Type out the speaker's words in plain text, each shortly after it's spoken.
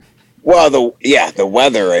Well, the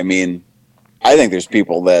weather. I mean, I think there's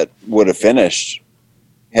people that would have finished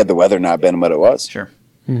had the weather not been what it was. Sure.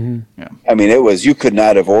 Mm-hmm. Yeah. I mean, you could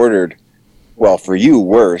not have ordered, well, for you,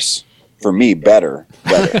 worse, for me, better.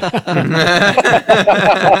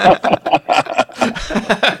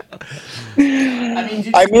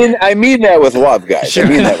 I mean that with love, guys. Sure. I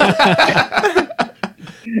mean that.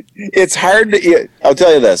 It's hard to. I'll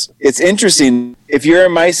tell you this. It's interesting. If you're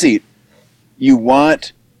in my seat,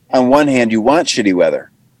 on one hand, you want shitty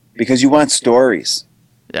weather because you want stories.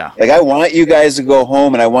 Yeah. Like, I want you guys to go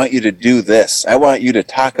home and I want you to do this. I want you to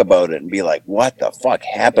talk about it and be like, what the fuck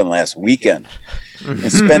happened last weekend? And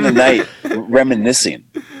spend the night reminiscing.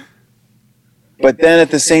 But then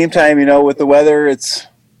at the same time, with the weather, it's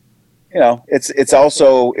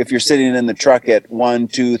also, if you're sitting in the truck at 1,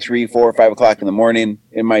 2, 3, 4, 5 o'clock in the morning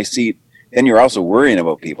in my seat, then you're also worrying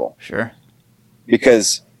about people. Sure.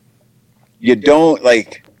 Because you don't,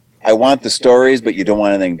 I want the stories, but you don't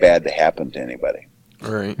want anything bad to happen to anybody.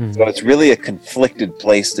 Right. So it's really a conflicted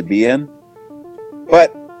place to be in.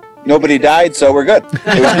 But nobody died, so we're good.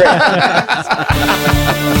 It was great.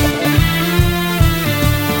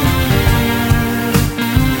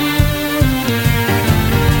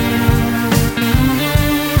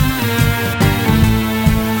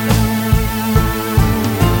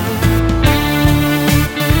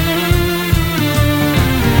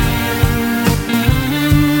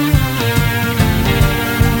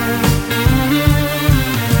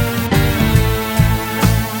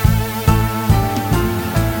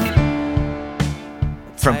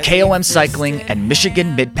 From KOM Cycling and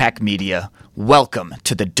Michigan Midpack Media, welcome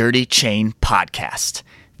to the Dirty Chain Podcast,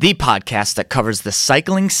 the podcast that covers the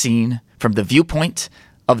cycling scene from the viewpoint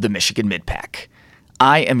of the Michigan Midpack.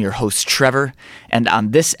 I am your host, Trevor, and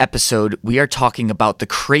on this episode, we are talking about the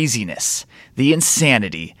craziness, the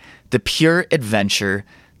insanity, the pure adventure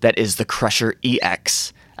that is the Crusher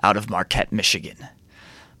EX out of Marquette, Michigan.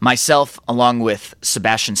 Myself, along with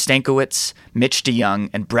Sebastian Stankiewicz, Mitch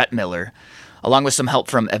DeYoung, and Brett Miller, along with some help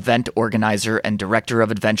from event organizer and director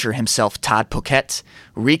of adventure himself, Todd Poquette,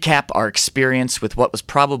 recap our experience with what was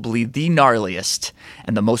probably the gnarliest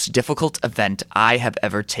and the most difficult event I have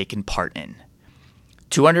ever taken part in.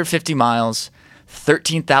 250 miles,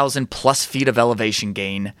 13,000 plus feet of elevation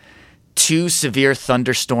gain, 2 severe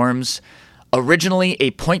thunderstorms, originally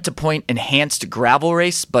a point-to-point enhanced gravel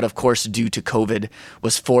race, but of course due to COVID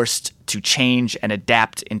was forced to change and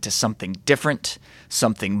adapt into something different,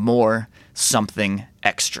 something more, something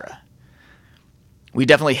extra. We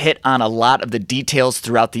definitely hit on a lot of the details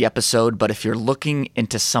throughout the episode, but if you're looking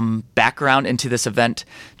into some background into this event,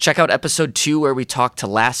 check out episode 2 where we talked to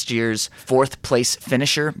last year's 4th place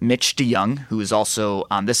finisher, Mitch DeYoung, who is also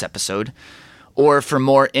on this episode. Or for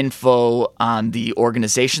more info on the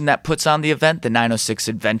organization that puts on the event, the 906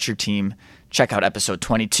 Adventure Team, check out episode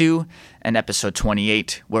 22 and episode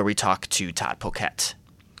 28 where we talk to Todd Poquette.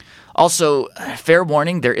 Also, fair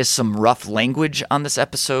warning, there is some rough language on this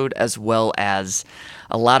episode, as well as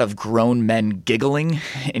a lot of grown men giggling,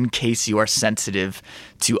 in case you are sensitive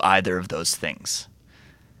to either of those things.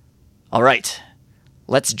 All right,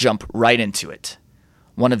 let's jump right into it.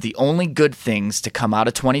 One of the only good things to come out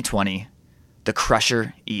of 2020, the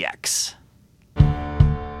Crusher EX.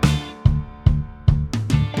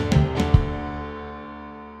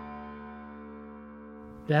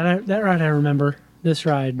 That ride I remember. This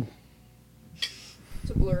ride,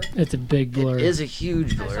 It's a blur. it's a big blur. It is a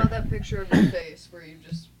huge I blur. saw that picture of your face where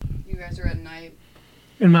you guys are at night.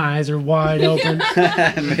 And my eyes are wide open.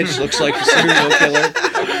 Mitch looks like a serial killer.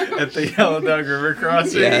 At the Yellow Dog River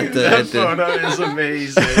crossing. Yeah, that photo is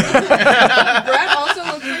amazing. Brett also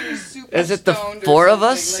looks like he's super Is it the stoned or 4 of something.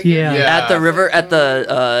 us? Like, Yeah. At the river, at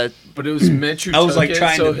the, But it was Mitch who I was took like it,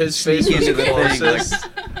 trying so to his face sneak was into the thing, closest.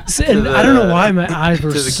 And I don't know why my eyes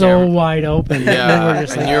were to the so camera. wide open. They Yeah, were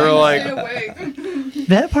just and like, you were like, Stay awake.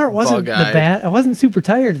 that part wasn't the Bug-eyed. bad. I wasn't super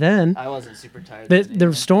tired then. I wasn't super tired.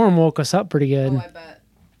 The storm woke us up pretty good. Oh, I bet.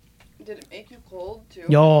 Did it make you cold too?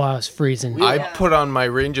 Yo, I was freezing. I Yeah. put on my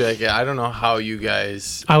rain jacket. I don't know how you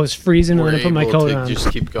guys I was freezing were when I put my able coat to on.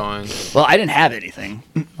 just keep going. Well, I didn't have anything.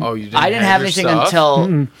 Oh, you didn't I didn't have your anything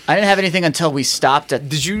stuff? until we stopped at.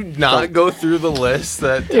 Did you not go through the list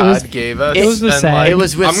that It was- Todd gave us? it was with and SAG. like, It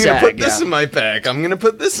was with I'm gonna SAG, put this yeah. in my pack. I'm gonna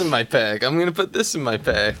put this in my pack. I'm gonna put this in my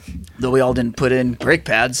pack. Though we all didn't put in brake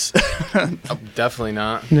pads. Oh, definitely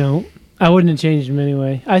not. No, I wouldn't have changed them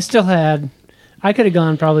anyway. I could have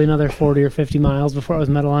gone probably another 40 or 50 miles before it was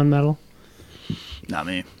metal on metal, Not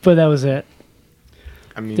me. but that was it.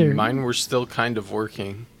 I mean, There- mine were still kind of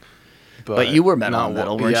working. But you were metal not on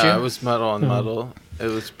metal, wo- weren't yeah, you? I was metal on Oh. metal. It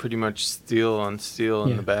was pretty much steel on steel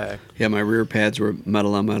in the back. Yeah, my rear pads were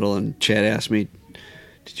metal on metal, and Chad asked me,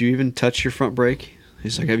 "Did you even touch your front brake?"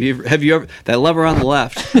 He's like, "Have you ever that lever on the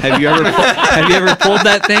left? Have you ever pulled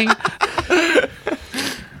that thing?"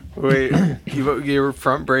 Wait, your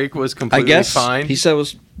front brake was completely I guess fine? he said it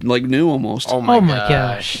was like new almost. Oh my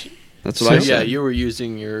gosh. That's what I So, yeah, said. you were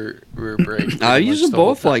using your rear brake. I use them the whole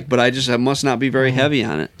both, time. but I must not be very heavy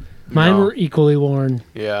on it. Mine No. were equally worn,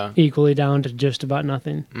 Yeah. equally down to just about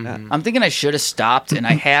nothing. I'm thinking I should have stopped, and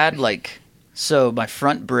I had so my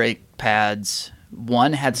front brake pads,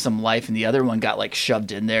 one had some life and the other one got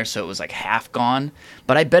shoved in there, so it was half gone.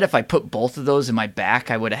 But I bet if I put both of those in my back,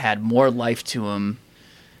 I would have had more life to them.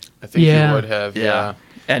 I think Yeah. you would have, yeah.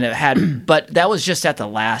 And it had, but that was just at the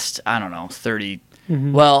last, I don't know, 30.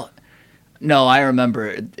 Well, no, I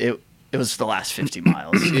remember it was the last 50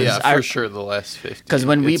 miles. Yeah, for sure the last 50. Because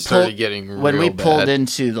when we started getting real pulled bad.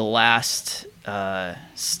 into the last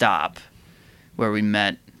stop where we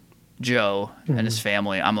met Joe and his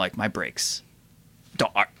family, I'm like, my brakes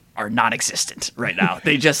are non-existent right now.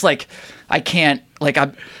 They just I can't I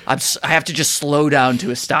have to just slow down to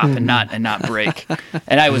a stop and not brake.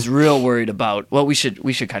 And I was real worried about. Well, we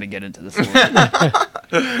should kind of get into this a little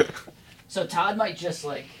bit. So Todd might just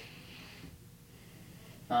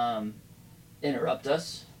interrupt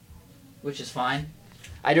us, which is fine.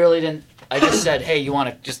 I really didn't. I just said, "Hey, you want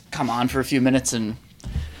to just come on for a few minutes and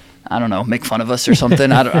I don't know, make fun of us or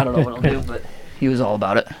something." I don't know what I'll do, but he was all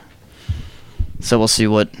about it. So we'll see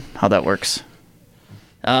how that works.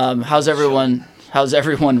 How's everyone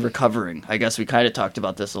recovering? I guess we kind of talked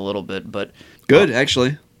about this a little bit, but Good,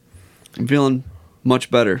 actually. I'm feeling much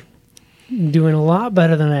better. Doing a lot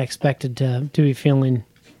better than I expected to be feeling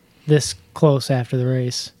this close after the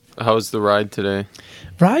race. How was the ride today?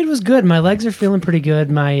 Ride was good. My legs are feeling pretty good.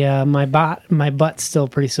 My butt's still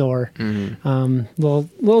pretty sore.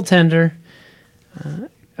 Little tender.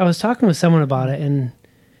 I was talking with someone about it, and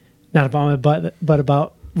not about my butt, but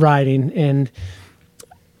about riding, and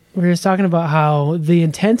we were just talking about how the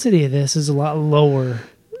intensity of this is a lot lower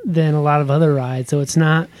than a lot of other rides. So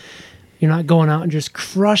you're not going out and just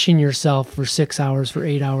crushing yourself for 6 hours, for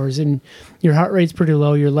 8 hours, and your heart rate's pretty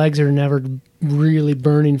low. Your legs are never really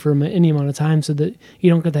burning for any amount of time, so that you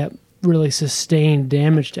don't get that really sustained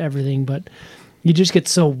damage to everything. But you just get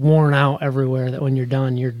so worn out everywhere that when you're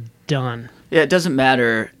done, you're done. yeah, it doesn't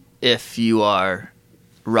matter if you are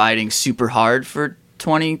riding super hard for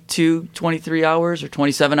 22, 23 hours or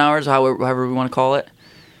 27 hours, however we want to call it,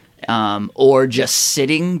 or just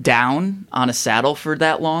sitting down on a saddle for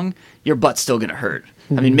that long, your butt's still going to hurt.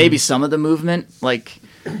 I mean, maybe some of the movement,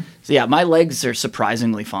 my legs are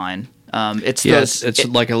surprisingly fine. It's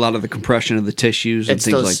like a lot of the compression of the tissues and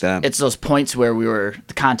things like that. It's those points where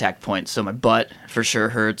the contact points. So my butt for sure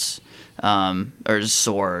hurts, or is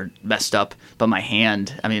sore, or messed up. But my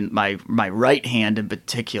hand, I mean, my right hand in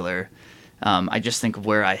particular, I just think of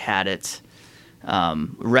where I had it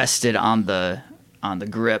rested on the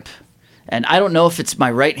grip. And I don't know if it's my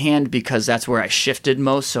right hand because that's where I shifted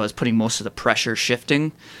most, so I was putting most of the pressure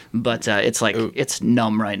shifting. But it's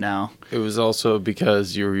numb right now. It was also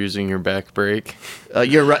because you were using your back brake.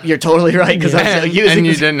 You're right. You're totally right because I was using. And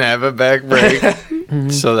you didn't have a back brake,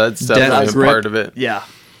 so that's definitely a grip. part of it.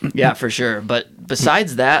 Yeah, for sure. But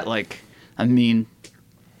besides that,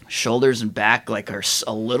 shoulders and back are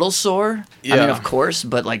a little sore. I mean, Yeah. of course,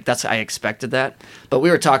 but I expected that. But we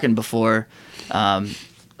were talking before.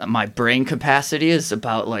 My brain capacity is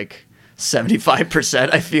about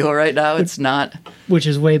 75%. I feel right now. It's not. Which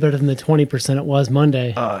is way better than the 20% it was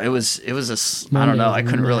Monday. It was I don't Monday know. was I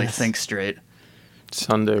couldn't really mess. think straight.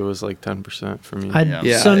 Sunday was 10% for me.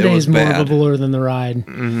 Yeah, Sunday it was is more of a bad. blur than the ride.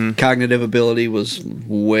 Cognitive ability was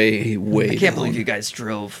way I can't down. believe you guys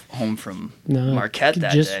drove home from No, Marquette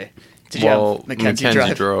that just- day. Did you have Mackenzie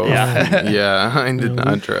drive? drove. Yeah. Yeah, I did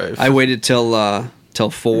not drive. I waited till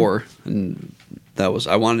 4, and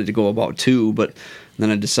I wanted to go about 2, but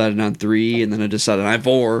then I decided on 3, and then I decided on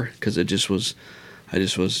 4 because I just was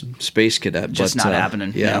space cadet. Just but, not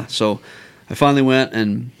happening, yeah. So I finally went,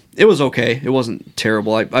 and it was okay. It wasn't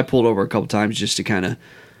terrible. I pulled over a couple times just to kind of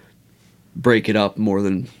break it up more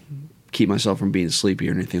than keep myself from being sleepy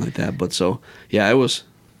or anything like that. But so yeah, it was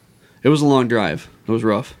a long drive. It was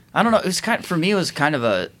rough. I don't know. It was for me. It was kind of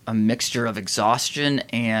a mixture of exhaustion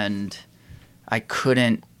and I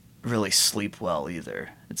couldn't really sleep well either.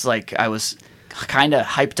 It's I was kind of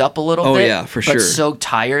hyped up a little bit. Oh yeah, for sure. But so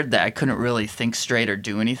tired that I couldn't really think straight or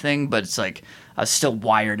do anything. But it's I was still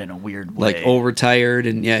wired in a weird way. Overtired,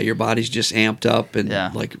 and yeah, your body's just amped up, and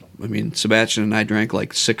Yeah. Sebastian and I drank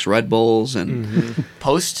 6 Red Bulls, and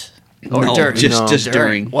post Or No, during? just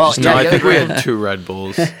during. Well, No, I yeah, think we had 2 Red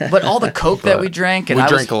Bulls. but all the Coke that But we drank, and we I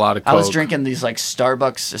drank a lot of I was Coke. drinking these like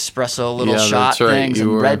Starbucks espresso little Yeah, shot that's right, things you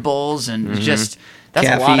and were. Red Bulls, and just that's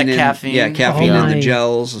a lot of and- caffeine. Yeah, caffeine Oh in the my.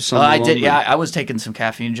 gels. Some I of did. them, Yeah, and- I was taking some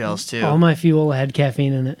caffeine gels too. All my fuel had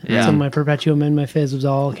caffeine in it. Yeah. So my Perpetuum and my Fizz was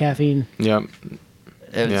all caffeine. Yep.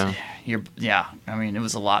 It was, Yeah. I mean, it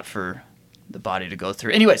was a lot for the body to go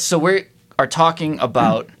through. Anyway, so we are talking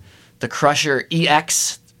about the Crusher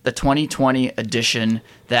EX, the 2020 edition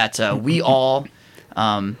that we all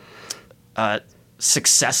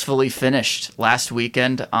successfully finished last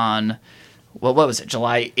weekend on, what was it,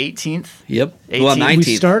 July 18th? Yep. 18th. Well, We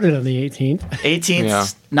 19th. started on the 18th. 18th, Yeah.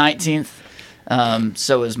 19th.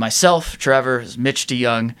 So it was myself, Trevor, it was Mitch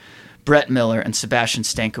DeYoung, Brett Miller, and Sebastian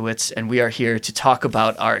Stankiewicz, and we are here to talk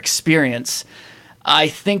about our experience. I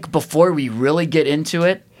think before we really get into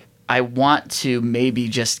it, I want to maybe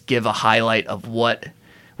just give a highlight of what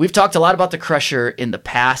we've talked a lot about the Crusher in the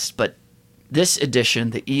past, but this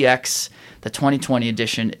edition, the EX, the 2020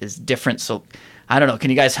 edition, is different. So I don't know. Can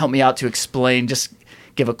you guys help me out to explain? Just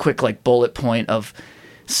give a quick like bullet point of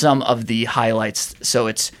some of the highlights. So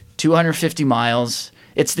it's 250 miles.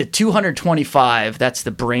 It's the 225. That's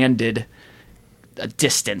the branded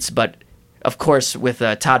distance. But of course, with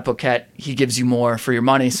Todd Poquette, he gives you more for your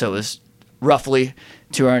money. So it was roughly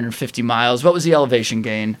 250 miles. What was the elevation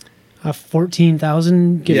gain?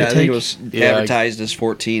 14,000, give Yeah, or I take. think it was Yeah, advertised as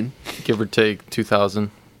 14. Give or take 2,000.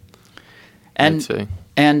 I'd And say.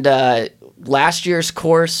 last year's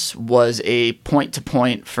course was a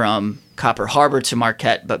point-to-point from Copper Harbor to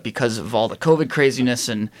Marquette, but because of all the COVID craziness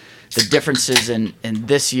and the differences in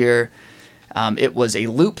this year, it was a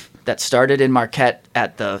loop that started in Marquette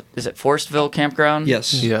at is it Forestville Campground?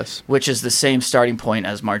 Yes. Yes. Which is the same starting point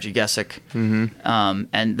as Margie Gessick.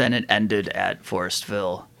 And then it ended at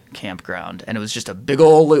Forestville Campground. And it was just a big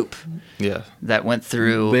old loop Yeah. that went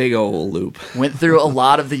through Big old loop. a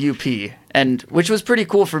lot of the UP, and which was pretty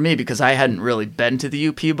cool for me because I hadn't really been to the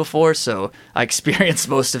UP before, so I experienced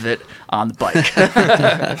most of it on the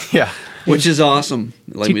bike. Yeah. Which is awesome.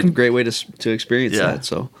 Like, To we had a great way to experience Yeah. that.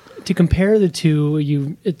 So, To compare the two,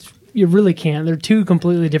 you really can't. They're two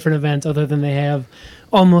completely different events other than they have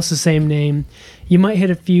almost the same name. You might hit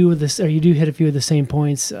a few of this, or you do hit a few of the same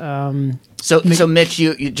points. So Mitch,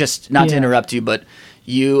 you just not to Yeah. interrupt you, but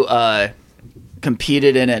you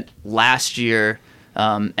competed in it last year.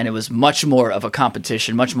 And it was much more of a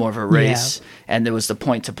competition, much more of a race, and there was the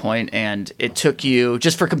point to point, and it took you,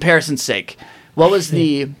 just for comparison's sake, what was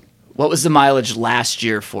the mileage last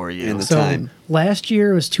year for you? in the So time. last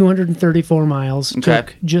year was 234 miles. Okay.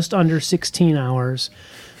 Took just under 16 hours.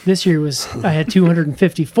 This year I had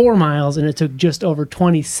 254 miles, and it took just over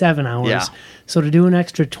 27 hours. Yeah. So to do an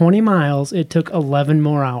extra 20 miles, it took 11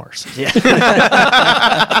 more hours. Yeah,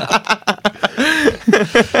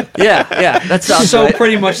 that sounds So right.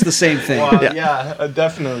 pretty much the same thing. Yeah,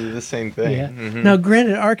 definitely the same thing. Yeah. Now,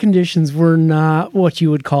 granted, our conditions were not what you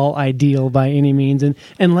would call ideal by any means,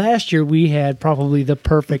 and last year we had probably the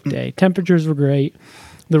perfect day. Temperatures were great.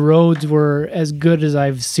 The roads were as good as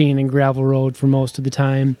I've seen in gravel road for most of the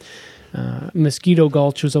time. Mosquito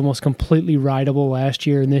Gulch was almost completely rideable last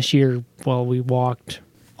year, and this year, well, we walked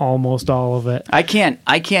almost all of it. I can't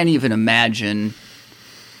even imagine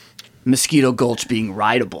Mosquito Gulch being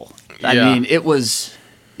rideable. I Yeah. mean, it was.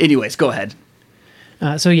 Anyways, go ahead.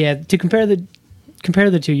 So yeah, to compare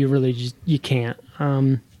the two, you really just you can't.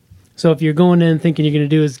 So if you're going in thinking you're going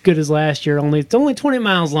to do as good as last year, it's only 20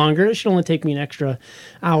 miles longer. It should only take me an extra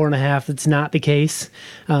hour and a half. That's not the case.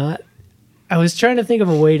 I was trying to think of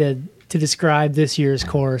a way to describe this year's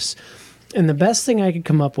course, and the best thing I could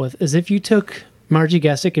come up with is if you took Margie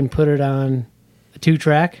Gessick and put it on a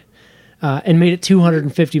 2-track. And made it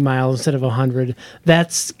 250 miles instead of 100.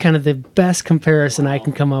 That's kind of the best comparison I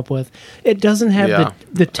can come up with. It doesn't have Yeah, the I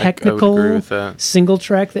would agree technical with that. single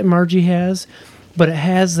track that Margie has, but it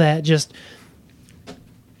has that just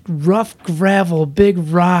rough gravel, big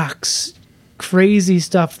rocks, crazy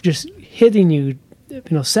stuff just hitting you,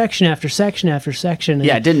 section after section after section. And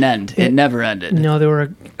Yeah, it didn't end. It never ended. there were a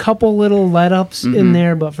couple little let-ups in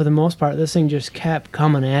there, but for the most part, this thing just kept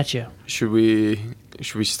coming at you. Should we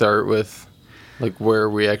start with like where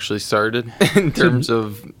we actually started in terms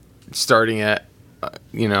of starting at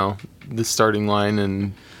the starting line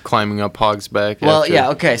and climbing up Hog's Back? Well, after? yeah,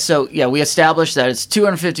 okay. So, yeah, we established that it's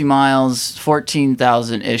 250 miles,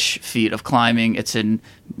 14,000-ish feet of climbing. It's in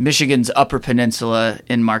Michigan's Upper Peninsula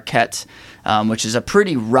in Marquette, which is a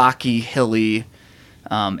pretty rocky, hilly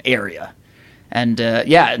area. And,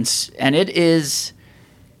 and it is,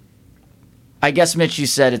 I guess, Mitch, you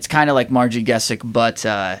said it's kind of like Margie Gessick, but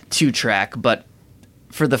 2-track. But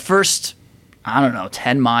for the first, I don't know,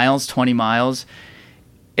 10 miles, 20 miles,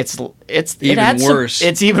 it's Even worse.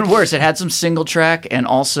 It's even worse. It had some single track, and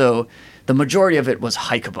also the majority of it was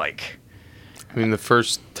hike-a-bike. I mean, the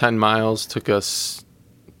first 10 miles took us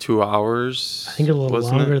 2 hours. I think a little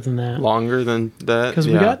wasn't longer it? than that. Longer than that? Because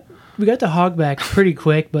Yeah. we got to Hogback pretty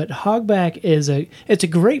quick, but Hogback it's a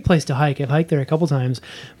great place to hike. I've hiked there a couple times,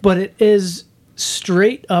 but it is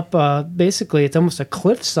straight up. Basically, it's almost a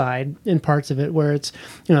cliffside in parts of it, where it's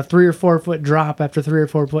 3 or 4 foot drop after 3 or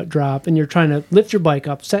 4 foot drop, and you're trying to lift your bike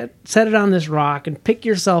up, set it on this rock, and pick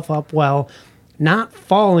yourself up while not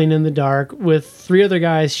falling in the dark with 3 other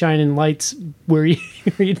guys shining lights where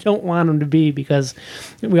you don't want them to be, because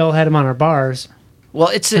we all had them on our bars. Well,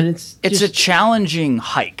 it's And a just- challenging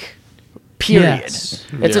hike. Period. Yes.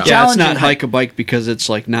 It's a Yeah. Yeah, it's challenging not hike. hike a bike because it's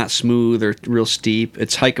like not smooth or real steep.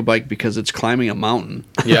 It's hike a bike because it's climbing a mountain.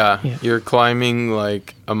 Yeah, Yeah. you're climbing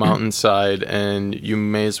like a mountainside, and you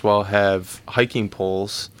may as well have hiking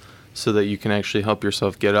poles so that you can actually help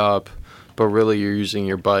yourself get up. But really, you're using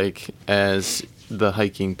your bike as the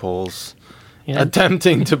hiking poles, Yeah.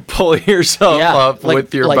 attempting to pull yourself up like-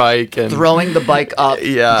 with your like bike and throwing the bike up,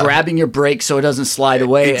 Yeah. grabbing your brake so it doesn't slide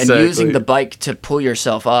away, Exactly. and using the bike to pull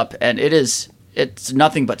yourself up. And it's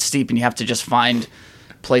nothing but steep, and you have to just find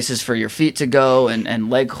places for your feet to go, and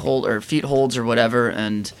leg hold or feet holds or whatever.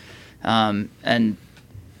 And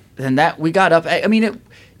then that we got up. I mean,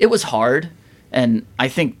 it was hard, and I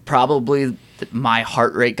think probably my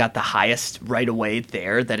heart rate got the highest right away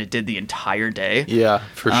there that it did the entire day. yeah,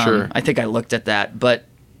 for sure. I think I looked at that, but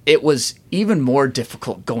it was even more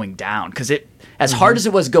difficult going down, because as hard as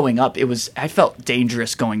it was going up, I felt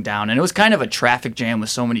dangerous going down, and it was kind of a traffic jam with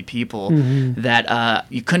so many people that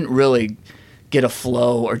you couldn't really get a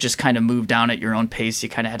flow or just kind of move down at your own pace. You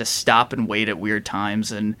kind of had to stop and wait at weird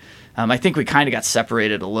times, and I think we kind of got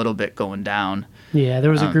separated a little bit going down. Yeah,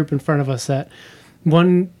 there was a group in front of us that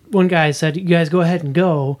one guy said, "You guys go ahead and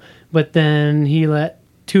go," but then he let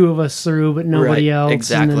 2 of us through, but nobody Right, else. And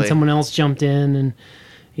exactly. then someone else jumped in,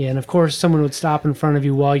 and of course someone would stop in front of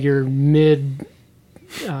you while you're mid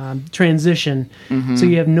transition, so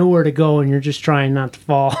you have nowhere to go, and you're just trying not to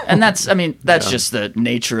fall. And that's just the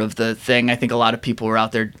nature of the thing. I think a lot of people were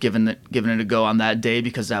out there giving it a go on that day,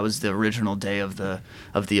 because that was the original day of the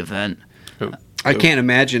event. I can't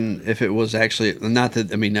imagine if it was actually not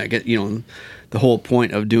that. I mean, I get the whole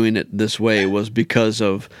point of doing it this way was because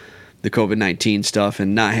of the COVID-19 stuff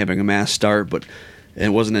and not having a mass start, but it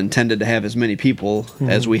wasn't intended to have as many people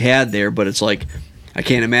as we had there. But it's like, I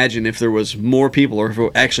can't imagine if there was more people, or if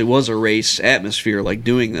it actually was a race atmosphere like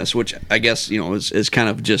doing this, which I guess is kind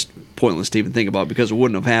of just pointless to even think about, because it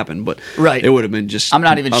wouldn't have happened. But Right. it would have been just. I'm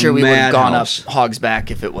not even sure we would have gone up madhouse. Hogs Back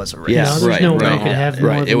if it was a race. Yeah, No, there's right, no way right. you could have more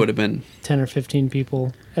Right, than it would have been 10 or 15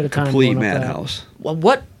 people at a time. complete going up that. madhouse. Well,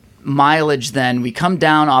 what mileage then? We come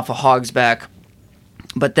down off of Hogs Back,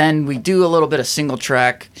 but then we do a little bit of single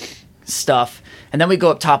track stuff, and then we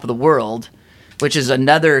go up top of the world, which is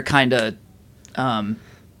another kind of.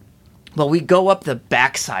 Well, we go up the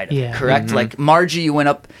backside of Yeah. it, correct? Like Margie, you went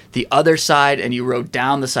up the other side, and you rode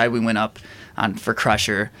down the side we went up on for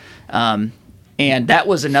Crusher. And that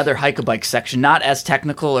was another hike-a-bike section, not as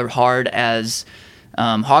technical or hard as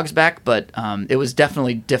Hogs Back, but it was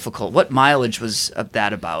definitely difficult. What mileage was of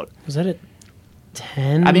that about? Was that at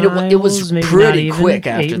 10 I mean, it was miles? Maybe pretty not even? quick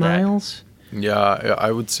after 8 that. miles? Yeah,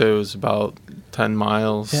 I would say it was about 10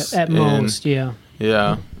 miles. At in. most, yeah.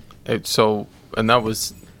 Yeah. And that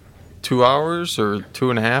was 2 hours or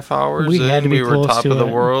 2.5 hours. We had to be we were close top to of the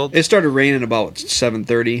it. world. It started raining about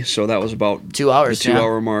 7:30, so that was about 2 hours, the 2 yeah.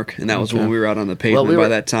 hour mark, and that was when Okay. we were out on the pavement we were- by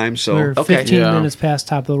that time. So We were Okay. 15 Yeah. minutes past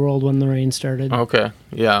top of the world when the rain started. Okay.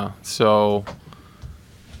 Yeah. So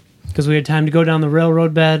Because we had time to go down the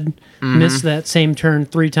railroad bed, Mm-hmm. miss that same turn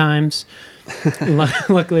 3 times.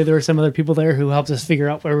 Luckily, there were some other people there who helped us figure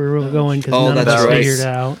out where we were going, because Oh, none of that's us right. figured it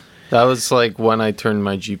out. that was like when I turned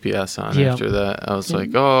my GPS on. Yeah. After that, I was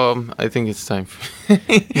like, "Oh, I think it's time for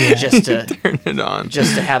Just to turn it on."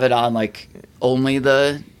 have it on like only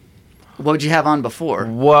the. What would you have on before?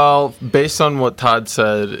 Well, based on what Todd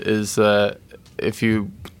said, is that if you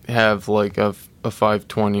have like a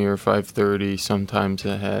 520 or 530, sometimes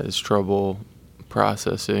it has trouble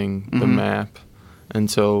processing the map, and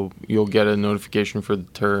so you'll get a notification for the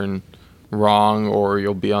turn wrong, or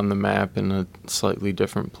you'll be on the map in a slightly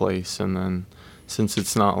different place. And then since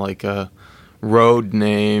it's not like a road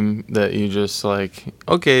name that you just like,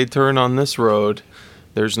 okay, turn on this road,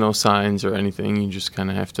 there's no signs or anything, you just kind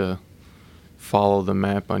of have to follow the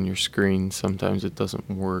map on your screen. Sometimes it doesn't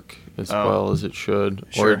work as well as it should,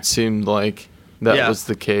 Sure. or it seemed like that Yeah. was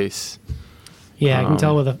the case. Yeah, I can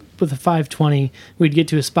tell with a 520, we'd get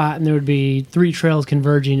to a spot and there would be 3 trails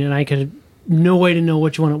converging, and I could no way to know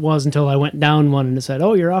which one it was until I went down one and it said,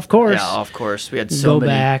 "Oh, you're off course." Yeah, off course. We had Go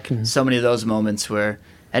back so many of those moments where,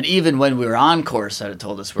 and even when we were on course, that it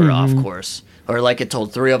told us we were off course, or like it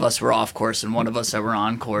told 3 of us were off course and 1 of us that were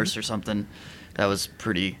on course or something. That was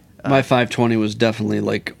pretty. My 520 was definitely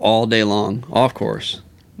like all day long, off course.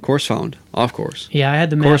 Course found, off course. Yeah, I had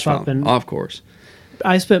the Course map up, found, and off course.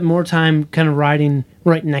 I spent more time kind of riding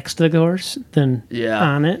right next to the course than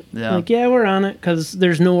on it. Yeah. Like, yeah, we're on it because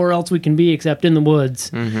there's nowhere else we can be except in the woods.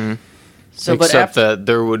 So, Except that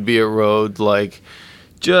there would be a road like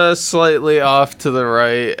just slightly off to the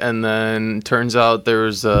right, and then turns out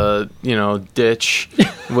there's a ditch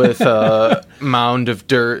with a mound of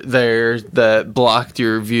dirt there that blocked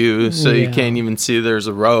your view, so you Yeah. can't even see there's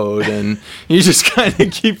a road, and you just kind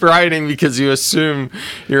of keep riding because you assume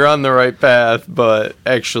you're on the right path, but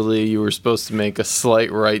actually you were supposed to make a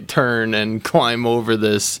slight right turn and climb over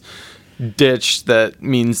this ditch that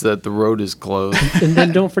means that the road is closed. And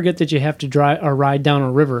then don't forget that you have to drive or ride down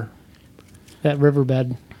a river, that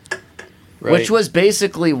riverbed. which was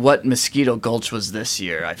basically what Mosquito Gulch was this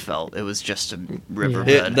year. I felt it was just a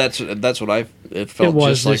riverbed. That's what it felt It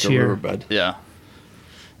was just like this a year. riverbed. Yeah.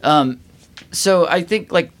 So I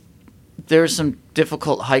think like there's some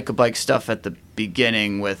difficult hike-a-bike stuff at the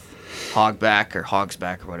beginning with Hogback or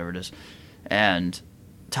Hogsback or whatever it is, and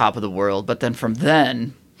Top of the World. But then from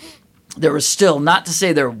then, there was still, not to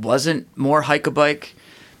say there wasn't more hike-a-bike,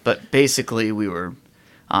 but basically we were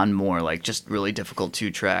on more like just really difficult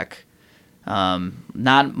 2-track.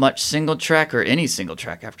 Not much single track or any single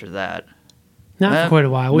track after that. Not for quite a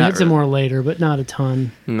while. We not had some really. more later, but not a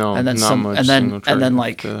ton. No, And then not some, much and single then track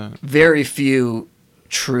like after that. very few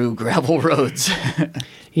true gravel roads.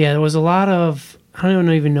 Yeah, there was a lot of, I don't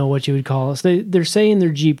even know what you would call us. They're saying they're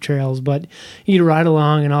Jeep trails, but you'd ride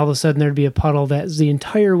along and all of a sudden there'd be a puddle that's the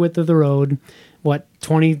entire width of the road,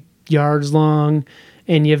 20 yards long,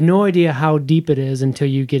 and you have no idea how deep it is until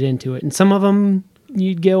you get into it. And some of them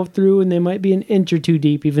you'd go through and they might be an inch or 2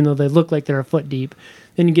 deep, even though they look like they're a foot deep.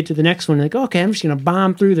 Then you get to the next one, like, okay, I'm just going to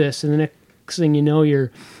bomb through this. And the next thing you know,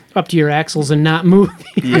 you're up to your axles and not moving.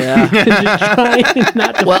 Yeah. Just trying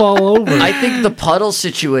not to fall over. I think the puddle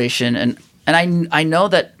situation, and I know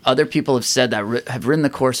that other people have said that, have ridden the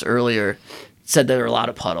course earlier, said there are a lot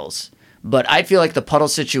of puddles. But I feel like the puddle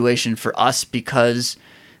situation for us, because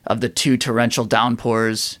of the 2 torrential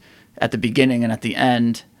downpours at the beginning and at the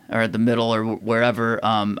end, or at the middle or wherever,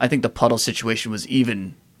 I think the puddle situation was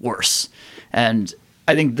even worse. And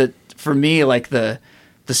I think that for me, like the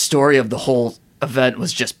story of the whole event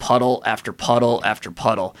was just puddle after puddle after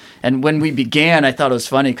puddle. And when we began, I thought it was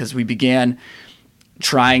funny because we began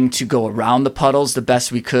trying to go around the puddles the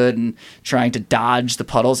best we could and trying to dodge the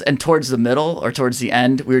puddles. And towards the middle or towards the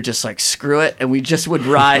end, we were just like, screw it. And we just would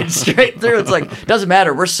ride straight through. It's like, doesn't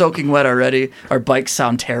matter. We're soaking wet already. Our bikes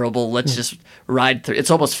sound terrible. Let's just ride through. It's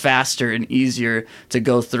almost faster and easier to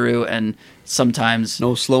go through. And sometimes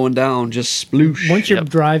No slowing down, just sploosh. Once your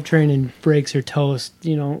drivetrain and brakes are toast,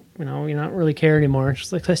 you know, you're not really care anymore. It's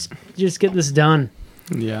just like, let's just get this done.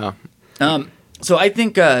 Yeah. So I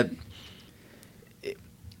think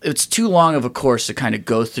it's too long of a course to kind of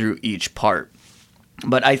go through each part.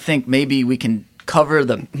 But I think maybe we can cover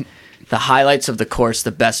the highlights of the course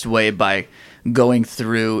the best way by going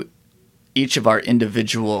through each of our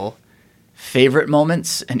individual favorite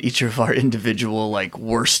moments and each of our individual like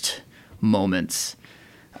worst moments.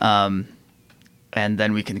 And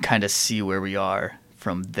then we can kind of see where we are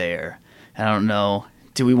from there. I don't know.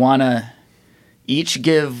 Do we want to each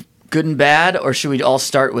give good and bad, or should we all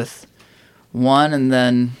start with one and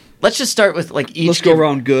then let's just start with like each? Let's go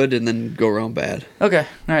around good and then go around bad. Okay,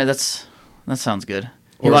 all right, that sounds good.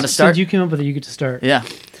 You want to start? Since you came up with it, you get to start. Yeah.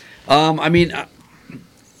 I mean,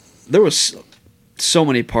 there was so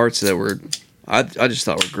many parts that were I just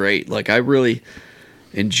thought were great. Like I really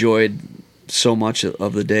enjoyed so much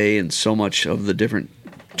of the day and so much of the different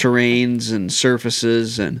terrains and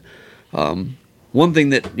surfaces. And one thing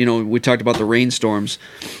that, we talked about the rainstorms,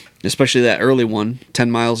 especially that early one,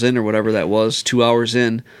 10 miles in or whatever that was, 2 hours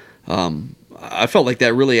in. I felt like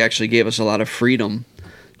that really actually gave us a lot of freedom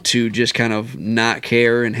to just kind of not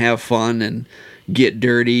care and have fun and get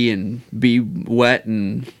dirty and be wet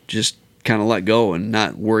and just kind of let go and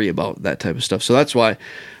not worry about that type of stuff. So that's why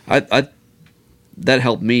that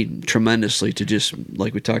helped me tremendously to just,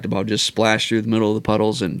 like we talked about, just splash through the middle of the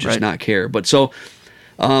puddles and just not care. But so,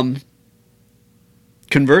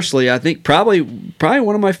 conversely, I think probably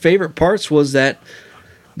one of my favorite parts was that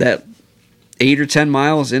 8 or 10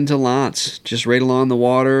 miles into Lance, just right along the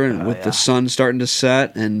water, and with the sun starting to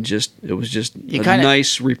set, and it was just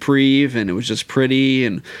nice reprieve, and it was just pretty,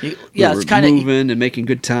 and we were moving and making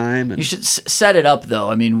good time. And you should set it up,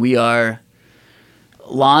 though. I mean,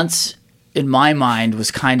 Lance, in my mind,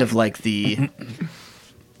 was kind of like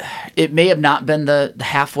it may have not been the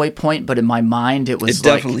halfway point, but in my mind, it was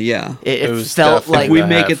definitely, It was felt definitely like if we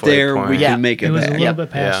make it there, we can make it It was back. a little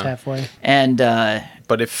bit past halfway. And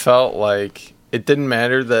but it felt like it didn't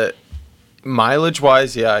matter that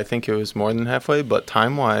mileage-wise, I think it was more than halfway, but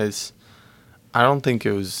time-wise, I don't think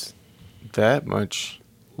it was that much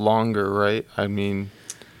longer, right? I mean...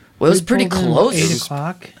 Well, it was pretty close. 8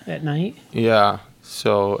 o'clock at night. Yeah,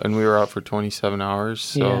 and we were out for 27 hours,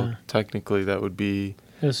 so technically that would be...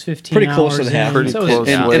 It was 15 pretty hours. close to the half. Pretty close.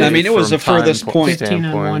 And I mean, it was the furthest point. 15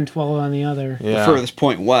 on one, 12 on the other. The furthest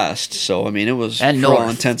point west. So, I mean, it was, and for north, all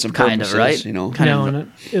intents and kind purposes, of, right? you know.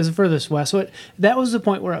 It was the furthest west. So that was the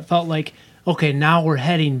point where it felt like, okay, now we're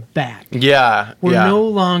heading back. Yeah. We're no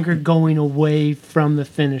longer going away from the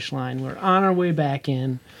finish line. We're on our way back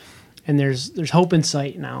in, and there's hope in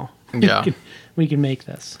sight now. Yeah. we can make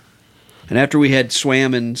this. And after we had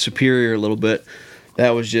swam in Superior a little bit,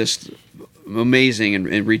 that was just amazing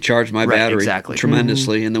and recharged my battery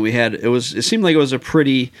tremendously. And then it seemed like it was a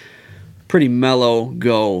pretty mellow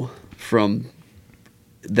go from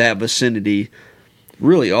that vicinity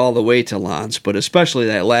really all the way to Lance, but especially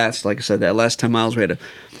that last 10 miles, we had a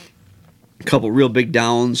couple real big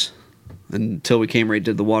downs until we came right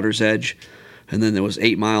to the water's edge. And then there was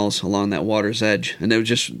 8 miles along that water's edge, and it was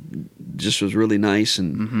just was really nice,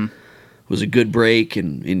 and was a good break,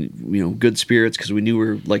 and good spirits, because we knew we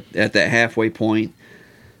were like at that halfway point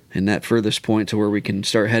and that furthest point to where we can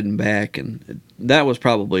start heading back. And that was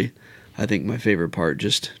probably, I think, my favorite part,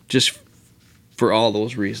 just for all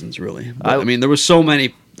those reasons, really. But, I mean, there was so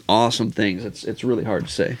many awesome things. It's really hard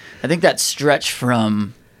to say. I think that stretch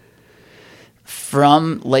from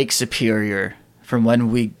Lake Superior, from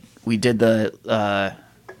when we did the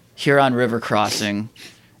Huron River crossing,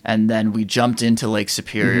 and then we jumped into Lake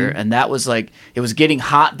Superior, and that was like, it was getting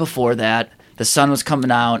hot before that. The sun was coming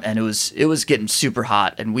out, and it was getting super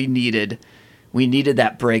hot, and we needed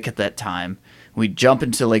that break at that time. We jump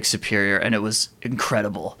into Lake Superior, and it was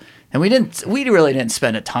incredible. And we really didn't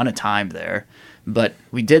spend a ton of time there, but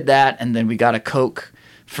we did that, and then we got a Coke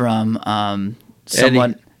from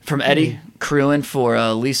someone from Eddie crewing for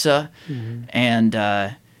Lisa, and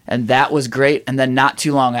that was great. And then not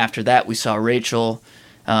too long after that, we saw Rachel,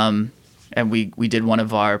 and we did one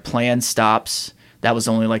of our planned stops. That was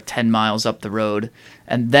only like 10 miles up the road.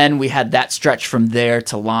 And then we had that stretch from there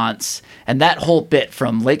to Lance. And that whole bit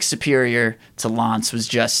from Lake Superior to Lance was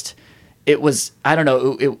just, it was, I don't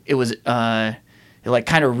know, it was, it like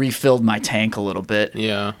kind of refilled my tank a little bit.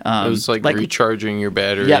 Yeah. It was like recharging your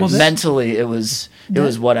batteries. Yeah, mentally it was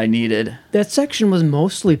what I needed. That section was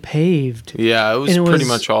mostly paved. Yeah, it was pretty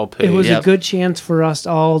much all paved. It was a good chance for us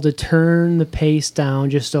all to turn the pace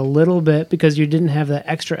down just a little bit, because you didn't have that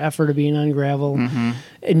extra effort of being on gravel.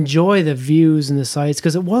 Enjoy the views and the sights,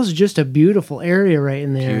 because it was just a beautiful area right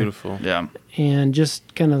in there. Beautiful. Yeah. And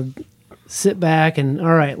just kind of sit back and,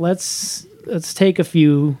 all right, let's take a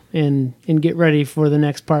few and get ready for the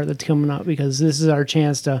next part that's coming up, because this is our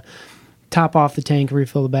chance to top off the tank,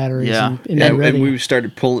 refill the batteries, and be ready. And we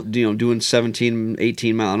started pulling, doing 17,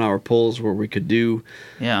 18 mile an hour pulls where we could do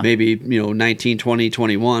maybe 19, 20,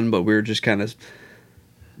 21, but we were just kind of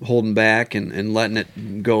holding back and letting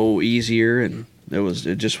it go easier, and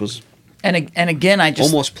it just was. And again, I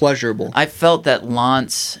just almost pleasurable. I felt that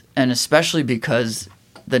Lance, and especially because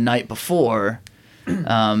the night before,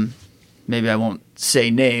 maybe I won't say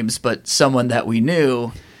names, but someone that we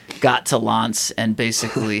knew got to Lance and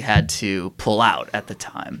basically had to pull out at the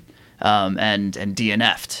time, and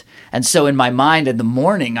DNF'd. And so in my mind in the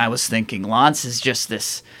morning, I was thinking Lance is just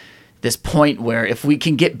this point where if we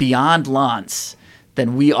can get beyond Lance,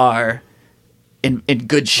 then we are in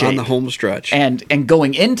good shape on the home stretch. And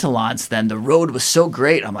going into Lance, then the road was so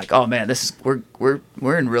great. I'm like, oh man,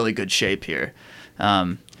 we're in really good shape here.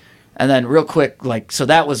 And then real quick, so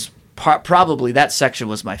that was probably that section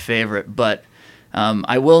was my favorite, but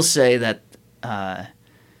I will say that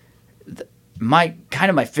my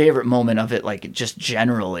favorite moment of it, just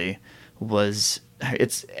generally, was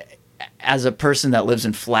it's as a person that lives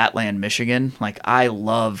in Flatland, Michigan. I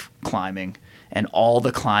love climbing and all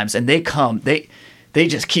the climbs, and they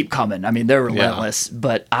just keep coming. I mean, they're relentless,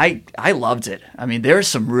 but I loved it. I mean, there are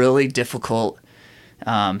some really difficult.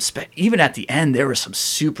 Even at the end, there were some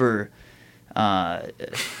super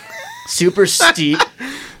steep.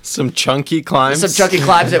 Some chunky climbs.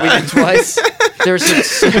 That we did twice. there was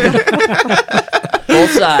some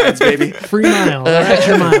both sides, baby. Free miles,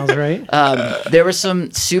 extra miles, right? There were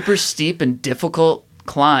some super steep and difficult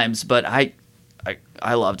climbs, but I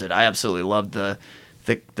loved it. I absolutely loved the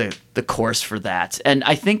course for that. And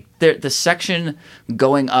I think the section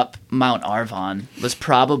going up Mount Arvon was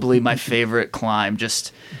probably my favorite climb.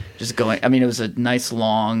 Just going. I mean, it was a nice,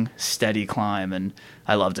 long, steady climb, and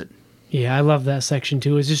I loved it. Yeah, I love that section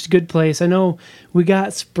too. It's just a good place. I know we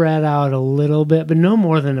got spread out a little bit, but no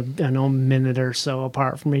more than a minute or so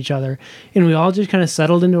apart from each other. And we all just kind of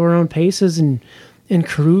settled into our own paces and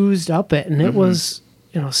cruised up it. And it was,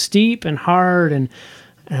 steep and hard. And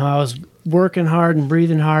I was working hard and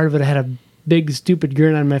breathing hard, but I had a big stupid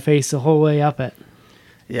grin on my face the whole way up it.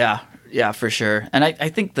 Yeah, for sure. And I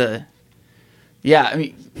think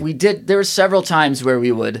we did. There were several times where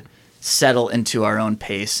we would settle into our own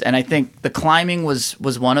pace, and I think the climbing was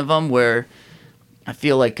one of them where I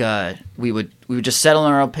feel like we would just settle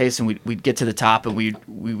in our own pace, and we'd get to the top and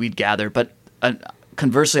we'd gather. But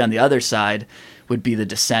conversely, on the other side would be the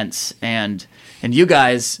descents, and you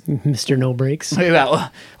guys, Mr. No Brakes.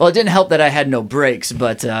 Well, it didn't help that I had no brakes,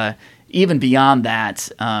 but even beyond that,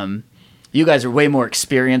 you guys are way more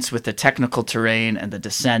experienced with the technical terrain and the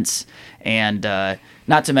descents, and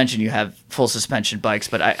not to mention you have full suspension bikes,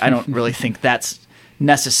 but I don't really think that's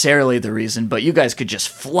necessarily the reason. But you guys could just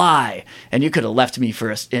fly, and you could have left me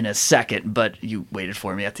in a second, but you waited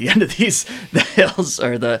for me at the end of the hills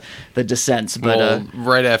or the descents. But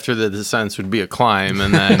right after the descents would be a climb,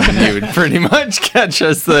 and then you would pretty much catch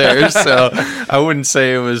us there. So I wouldn't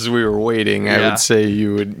say it was we were waiting. I would say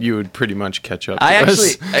you would pretty much catch up to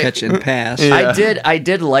us. Catch and pass. Yeah. I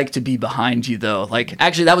did like to be behind you though. Like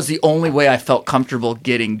actually that was the only way I felt comfortable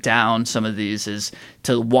getting down some of these is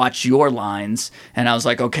to watch your lines, and I was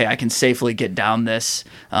like, okay, I can safely get down this.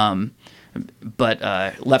 But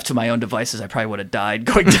left to my own devices, I probably would have died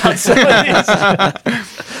going down some of these.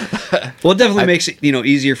 Well, it definitely makes it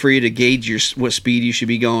easier for you to gauge what speed you should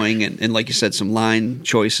be going, and like you said, some line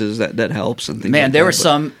choices that helps and things. Man, like there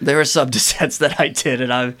that, were some descents that I did,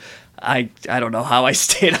 and I don't know how I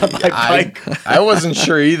stayed on my bike. I wasn't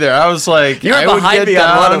sure either. I was like, you were behind me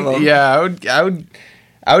on one of them. Yeah,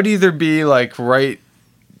 I would either be like right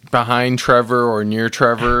behind Trevor or near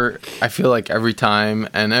Trevor. I feel like every time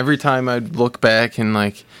I'd look back and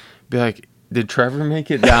like be like, did Trevor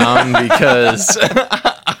make it down? Because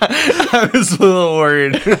I was a little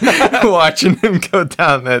worried watching him go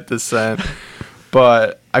down that descent.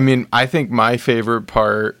 But I mean, I think my favorite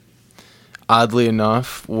part, oddly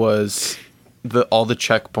enough, was all the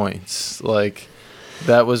checkpoints. Like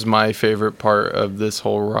that was my favorite part of this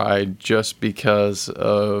whole ride, just because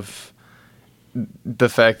of the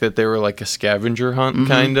fact that they were like a scavenger hunt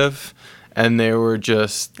kind of, and they were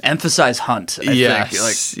just emphasize hunt. I think.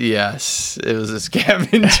 Yes, it was a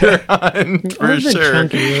scavenger hunt for sure.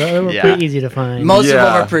 Chunky. They were pretty easy to find. Most of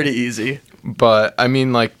them are pretty easy. But I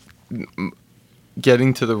mean, like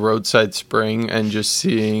getting to the roadside spring and just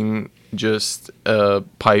seeing just a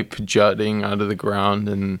pipe jutting out of the ground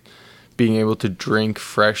and being able to drink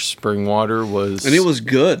fresh spring water was... And it was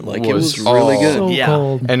good. Like, it was really good. So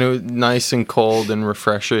cold. And it was nice and cold and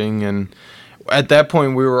refreshing. And at that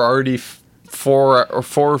point, we were already 4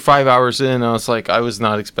 or 5 hours in. I was like, I was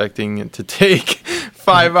not expecting it to take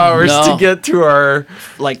 5 hours to get to our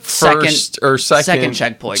second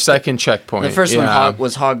checkpoint. Second checkpoint. The first one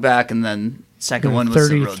was Hogback, and then second one was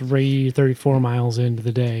 34 miles into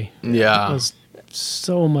the day. Yeah. It was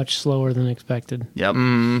so much slower than expected. Yep.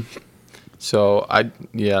 So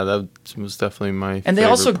that was definitely my. And they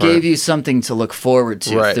also gave you something to look forward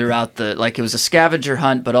to throughout it was a scavenger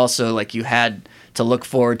hunt, but also like you had to look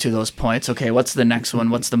forward to those points. Okay, what's the next one?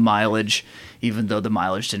 What's the mileage? Even though the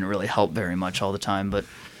mileage didn't really help very much all the time, but.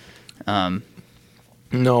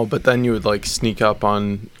 No, but then you would like sneak up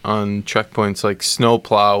on checkpoints. Like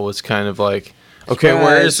Snowplow was kind of like, okay,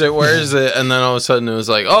 where is it? And then all of a sudden it was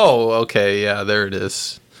like, oh, okay, yeah, there it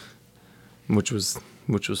is, which was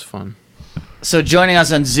fun. So joining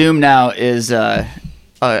us on Zoom now is a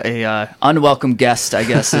unwelcome guest, I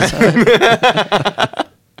guess.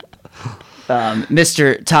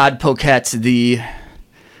 Mr. Todd Poquette,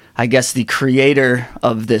 the creator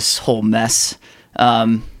of this whole mess.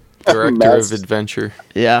 Director of adventure.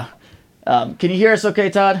 Yeah. Can you hear us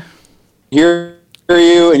okay, Todd? Hear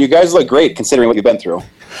you, and you guys look great considering what you've been through.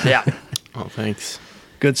 Yeah. Oh, thanks.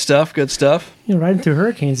 Good stuff. Riding through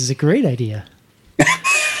hurricanes is a great idea.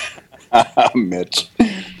 Mitch.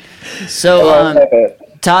 So,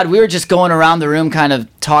 Todd, we were just going around the room kind of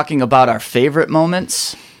talking about our favorite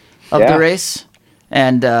moments of the race.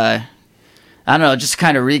 And I don't know, just to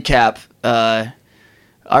kind of recap,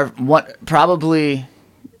 probably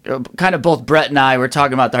kind of both Brett and I were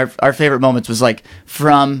talking about our favorite moments was like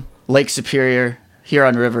from Lake Superior,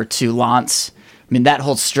 Huron River to Lance. I mean, that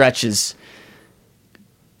whole stretch is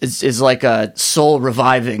like a soul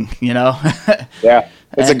reviving, you know? Yeah.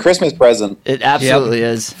 It's a Christmas present. It absolutely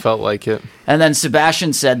is. Felt like it. And then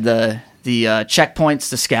Sebastian said the checkpoints,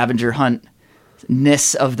 the scavenger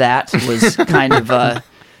hunt-ness of that was kind of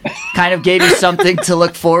gave you something to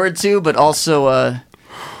look forward to, but also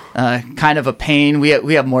kind of a pain. We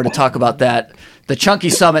have more to talk about that. The Chunky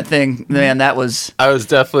Summit thing, man, that was... I was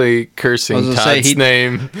definitely cursing Todd's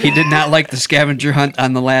name. He did not like the scavenger hunt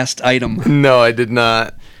on the last item. No, I did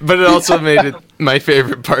not. But it also made it my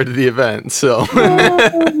favorite part of the event, so...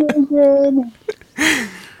 And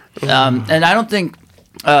I don't think...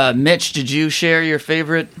 Mitch, did you share your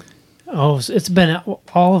favorite? Oh, it's been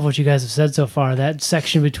all of what you guys have said so far. That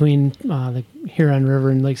section between the Huron River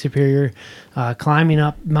and Lake Superior, climbing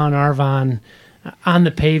up Mount Arvon on the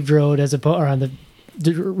paved road or on the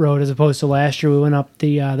road as opposed to last year. We went up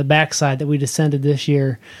the backside that we descended this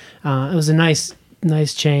year. It was a nice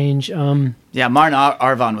change. Yeah, Mount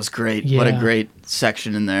Arvon was great. Yeah. What a great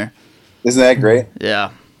section in there. Isn't that great?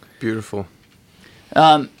 Yeah. Beautiful.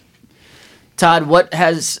 Todd, what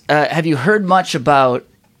have you heard much about?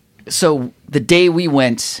 So the day we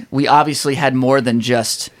went, we obviously had more than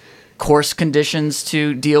just course conditions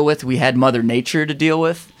to deal with. We had Mother Nature to deal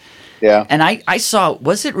with. Yeah. And I saw,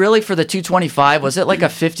 was it really for the 225? Was it like a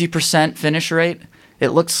 50% finish rate? It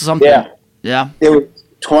looks something. Yeah. Yeah. It was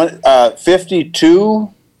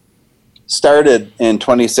 52 started and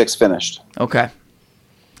 26 finished. Okay.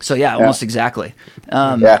 So yeah, almost exactly.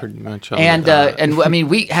 Yeah. Pretty much. And I mean,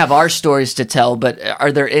 we have our stories to tell, but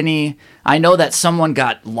are there any? I know that someone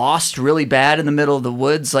got lost really bad in the middle of the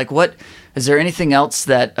woods. Like, what is there anything else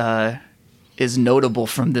that is notable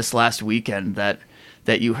from this last weekend that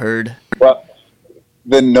you heard? Well,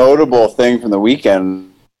 the notable thing from the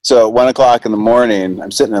weekend. So at 1 o'clock in the morning,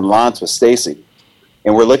 I'm sitting in Lance with Stacy,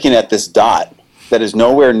 and we're looking at this dot that is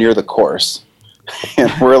nowhere near the course,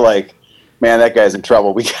 and we're like, man, that guy's in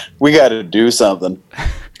trouble. We got to do something.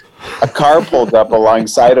 A car pulled up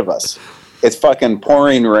alongside of us. It's fucking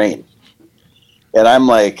pouring rain. And I'm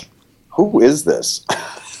like, who is this?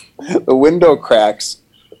 The window cracks.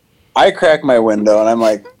 I crack my window, and I'm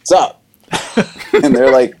like, what's up? And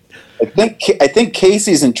they're like, I think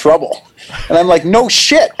Casey's in trouble. And I'm like, no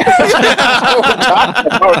shit. That's what we're talking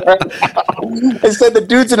about right now. I said, the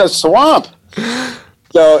dude's in a swamp.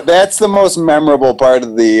 So that's the most memorable part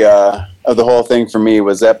of the whole thing for me,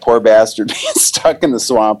 was that poor bastard being stuck in the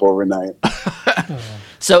swamp overnight.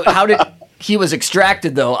 So how did he was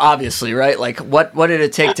extracted though? Obviously, right? Like what did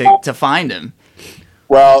it take to find him?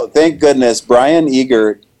 Well, thank goodness Brian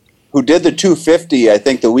Egert, who did the 250, I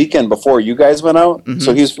think the weekend before you guys went out,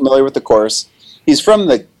 so he's familiar with the course. He's from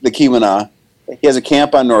the Keweenaw. He has a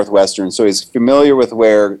camp on Northwestern, so he's familiar with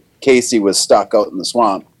where Casey was stuck out in the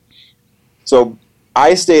swamp. So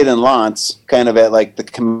I stayed in Lance, kind of at like the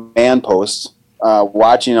command post,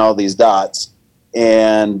 watching all these dots.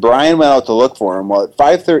 And Brian went out to look for him. Well, at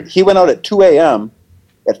 5:30, he went out at 2 a.m.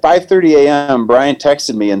 At 5:30 a.m., Brian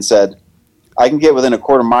texted me and said, I can get within a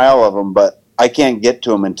quarter mile of him, but I can't get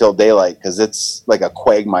to him until daylight because it's like a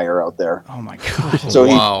quagmire out there. Oh my god!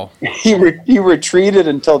 So he retreated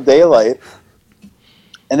until daylight,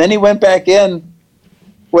 and then he went back in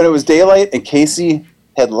when it was daylight, and Casey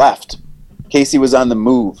had left. Casey was on the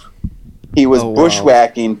move. He was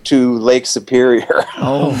bushwhacking to Lake Superior.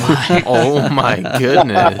 Oh my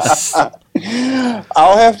goodness!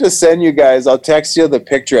 I'll have to send you guys. I'll text you the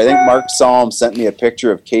picture. I think Mark Salm sent me a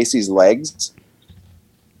picture of Casey's legs.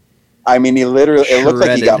 I mean, he literally, it looked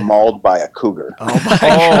like he got mauled by a cougar.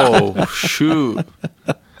 Oh, shoot.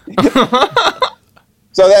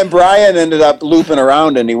 So then Brian ended up looping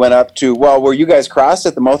around, and he went up to, well, where you guys crossed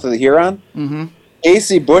at the mouth of the Huron? Mm-hmm.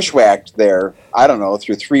 Casey bushwhacked there, I don't know,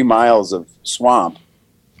 through 3 miles of swamp.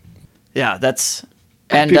 Yeah, that's...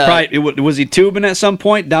 And was he tubing at some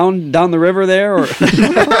point down the river there? Or?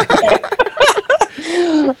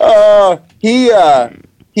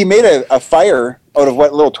 He made a fire out of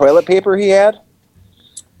what little toilet paper he had,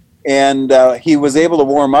 and he was able to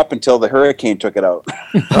warm up until the hurricane took it out.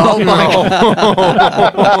 Oh my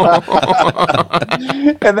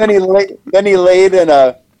god! And then he laid in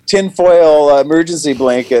a tinfoil emergency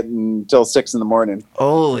blanket until 6 a.m.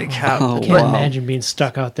 Holy cow! I can't imagine being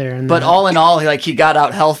stuck out there. But all in all, like he got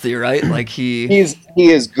out healthy, right? Like he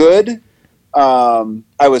is good. I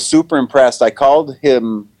was super impressed. I called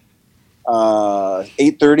him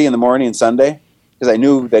 8:30 in the morning Sunday because I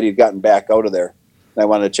knew that he'd gotten back out of there, and I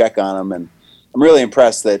wanted to check on him. And I'm really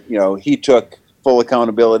impressed that he took full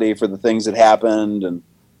accountability for the things that happened, and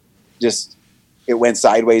just it went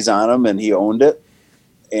sideways on him, and he owned it,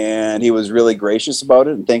 and he was really gracious about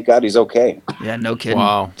it, and thank God he's okay. Yeah, no kidding.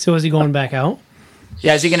 Wow. So is he going back out?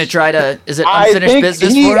 Yeah, is he going to try to? Is it I unfinished think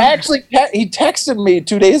business he for him? actually he texted me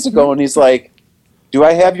 2 days ago, and he's like, "Do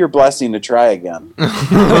I have your blessing to try again?"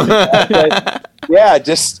 Yeah,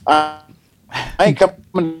 just I ain't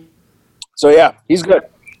coming. So yeah, he's good.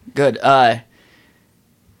 Good.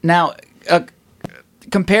 Now,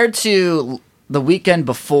 compared to the weekend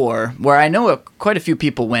before, where I know quite a few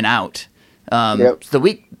people went out. Yep.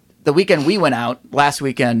 The weekend we went out last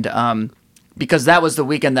weekend, because that was the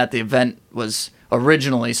weekend that the event was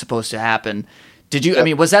originally supposed to happen. Did you? I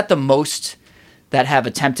mean, was that the most that have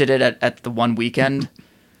attempted it at the one weekend?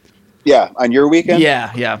 Yeah, on your weekend.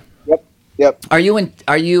 Yeah. Yep. Are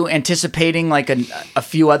you anticipating like a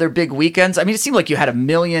few other big weekends? I mean, it seemed like you had a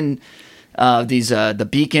million these the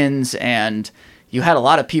beacons, and you had a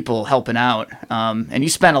lot of people helping out, and you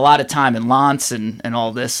spent a lot of time in Lance and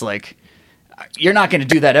all this. Like, you're not going to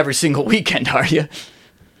do that every single weekend, are you?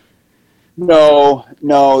 No.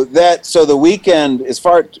 So the weekend,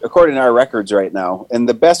 according to our records right now, and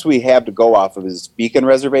the best we have to go off of is beacon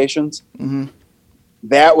reservations. Mm-hmm.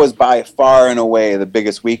 That was by far and away the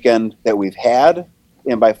biggest weekend that we've had,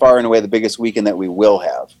 and by far and away the biggest weekend that we will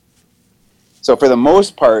have. So for the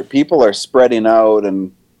most part, people are spreading out,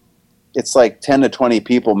 and it's like 10 to 20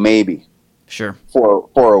 people maybe Sure. for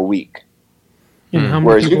a week. And how many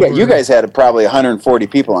Whereas people you were- guys had probably 140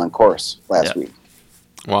 people on course last Yeah. week.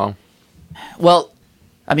 Wow. Well,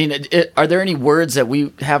 I mean, are there any words that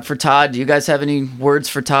we have for Todd? Do you guys have any words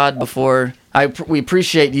for Todd before? We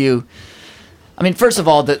appreciate you. I mean, first of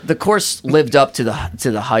all, the course lived up to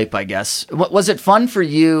the hype, I guess. Was it fun for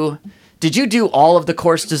you? Did you do all of the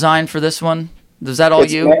course design for this one? Was that all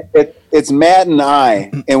you? It's Matt and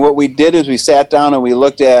I, and what we did is we sat down and we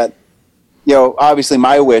looked at, obviously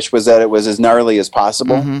my wish was that it was as gnarly as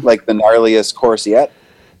possible, like the gnarliest course yet.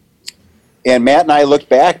 And Matt and I looked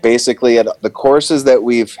back basically at the courses that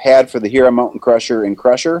we've had for the Huron Mountain Crusher and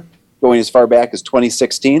Crusher, going as far back as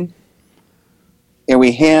 2016. And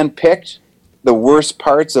we hand-picked the worst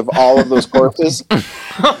parts of all of those courses,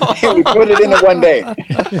 and we put it into one day.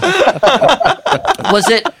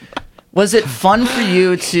 Was it fun for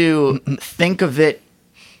you to think of it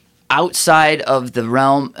outside of the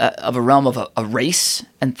realm of a race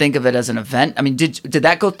and think of it as an event? I mean, did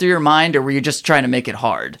that go through your mind, or were you just trying to make it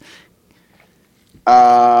hard?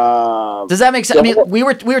 Does that make sense? I mean, we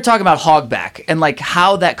were talking about hogback and like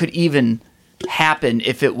how that could even happen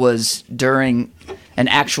if it was during an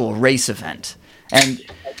actual race event. And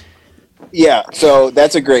yeah, so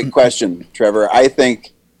that's a great question, Trevor. I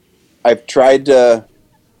think I've tried to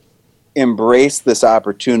embrace this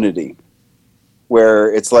opportunity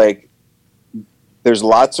where it's like there's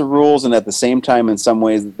lots of rules, and at the same time, in some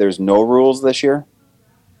ways, there's no rules this year.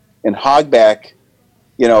 And hogback,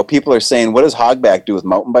 people are saying, what does hogback do with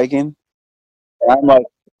mountain biking? And I'm like,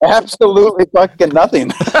 absolutely fucking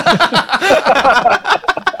nothing.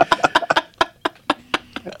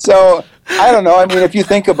 So, I don't know. I mean, if you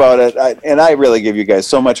think about it, I really give you guys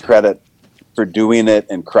so much credit for doing it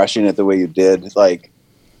and crushing it the way you did. Like,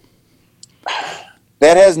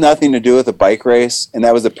 that has nothing to do with a bike race, and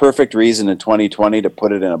that was the perfect reason in 2020 to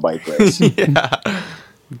put it in a bike race. Yeah,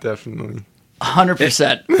 definitely.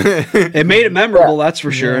 100%. It made it memorable, that's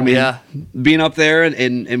for sure. I mean, Yeah. being up there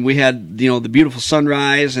and we had the beautiful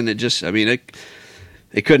sunrise, and it just, I mean,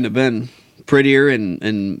 it couldn't have been prettier,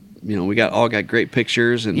 and we all got great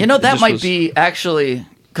pictures, and That might be actually,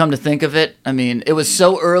 come to think of it. I mean, it was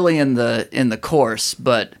so early in the course,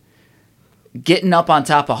 but getting up on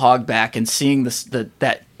top of hogback and seeing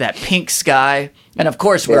that pink sky, and of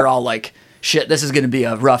course we're all like, shit, this is going to be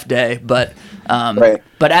a rough day, but Right.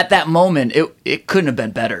 but at that moment it couldn't have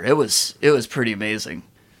been better. It was pretty amazing.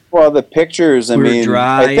 Well, the pictures, I we were mean,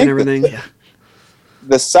 dry I think and everything.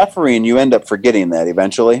 the suffering, you end up forgetting that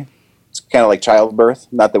eventually. It's kind of like childbirth.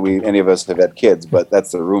 Not that any of us have had kids, but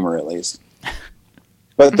that's the rumor at least.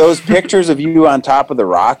 But those pictures of you on top of the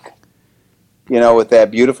rock, with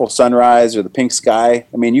that beautiful sunrise or the pink sky,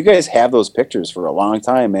 I mean, you guys have those pictures for a long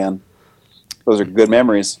time, man. Those are good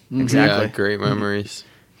memories. Exactly. Yeah, great memories.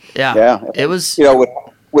 Yeah. Yeah. It was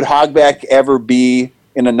Would hogback ever be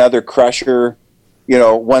in another crusher,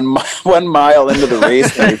 1 mile into the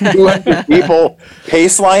race and 200 people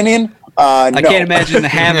pace lining? I can't imagine the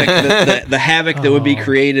havoc the havoc that would be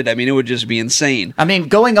created. I mean, it would just be insane. I mean,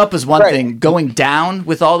 going up is one Right. thing. Going down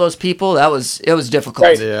with all those people, it was difficult.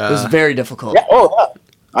 Right. Yeah. It was very difficult. Yeah, yeah.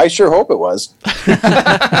 I sure hope it was.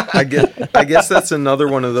 I guess that's another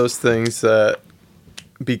one of those things that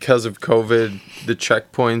because of COVID, the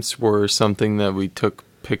checkpoints were something that we took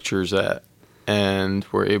pictures at, and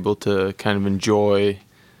were able to kind of enjoy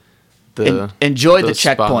the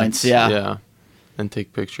checkpoints. Yeah, and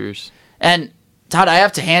take pictures. And Todd, I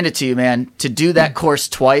have to hand it to you, man, to do that course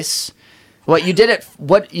twice. You did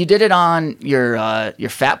it on your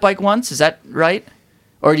fat bike once, is that right?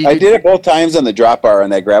 Or I did it both times on the drop bar on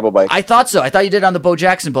that gravel bike. I thought so. I thought you did it on the Bo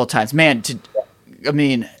Jackson both times. Man,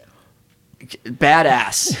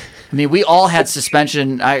 badass. I mean, we all had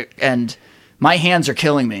suspension. And my hands are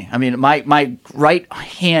killing me. I mean, my right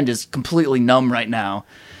hand is completely numb right now.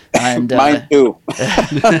 And mine too.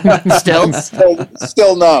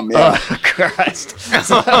 Still numb. Yeah. Oh Christ!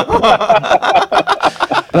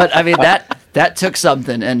 But I mean that took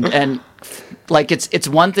something, and like it's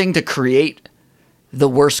one thing to create the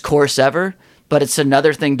worst course ever, but it's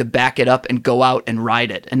another thing to back it up and go out and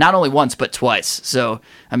ride it, and not only once but twice. So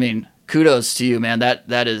I mean, kudos to you, man.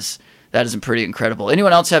 That is pretty incredible.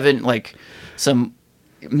 Anyone else having like some?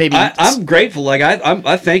 Maybe I'm grateful. Like I'm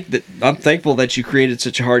thankful that you created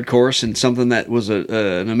such a hard course and something that was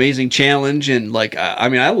an amazing challenge. And like I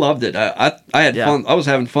mean, I loved it. I had fun. I was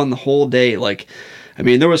having fun the whole day. Like, I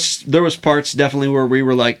mean, there was parts definitely where we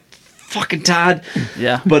were like, "Fucking Todd."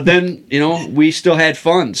 Yeah. But then we still had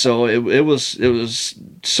fun. So it was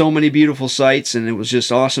so many beautiful sights, and it was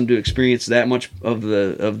just awesome to experience that much of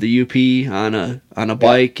the UP on a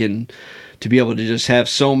bike and to be able to just have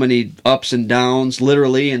so many ups and downs,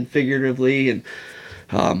 literally and figuratively. And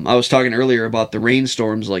I was talking earlier about the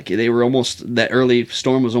rainstorms. Like that early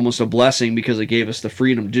storm was almost a blessing because it gave us the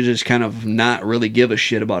freedom to just kind of not really give a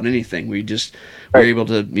shit about anything. We just were able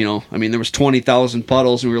to, I mean, there was 20,000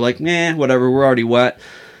 puddles, and we were like, whatever, we're already wet.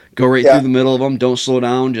 Go right through the middle of them. Don't slow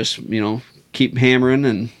down. Just, keep hammering.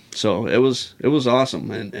 And so it was awesome.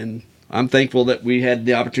 And I'm thankful that we had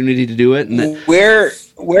the opportunity to do it. And that,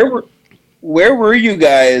 Where were you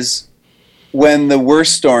guys when the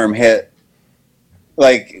worst storm hit,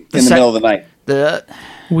 like in the middle of the night?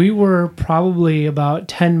 We were probably about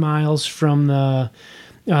 10 miles from the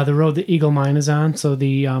road that Eagle Mine is on. So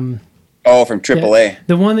the from AAA.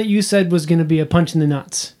 The one that you said was going to be a punch in the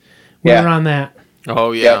nuts. We were on that.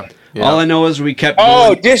 Oh yeah. Yep. Yeah. All I know is we kept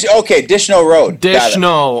going. Dishno Road.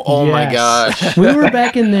 Dishno. Oh my Yes. gosh. We were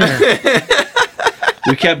back in there.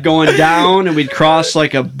 We kept going down, and we'd cross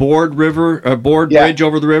like a board bridge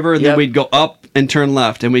over the river, and then we'd go up and turn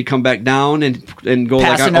left, and we'd come back down and go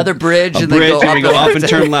Pass like another bridge, and then we go up and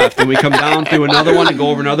turn left, and we come down through another one and go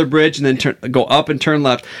over another bridge, and then go up and turn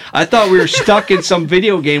left. I thought we were stuck in some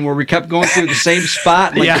video game where we kept going through the same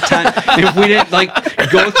spot. Like the time, if we didn't like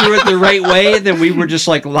go through it the right way, then we were just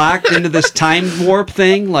like locked into this time warp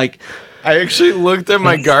thing. Like, I actually looked at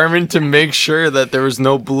my Garmin to make sure that there was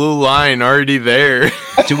no blue line already there.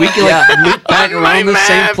 do we loop back around the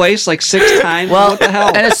same place like 6 times? Well, what the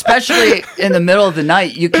hell? and especially in the middle of the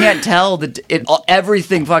night, you can't tell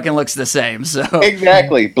everything fucking looks the same. So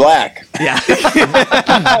Exactly, black. yeah.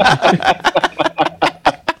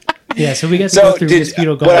 Yeah, so we got to go through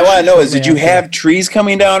Mosquito Gulch. What I want to know is, did you have trees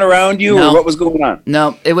coming down around you, or what was going on?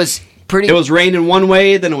 No, it was pretty. It was raining one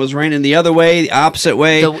way, then it was raining the other way, the opposite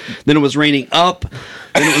way. Then it was raining up.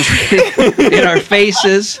 Then it was raining in our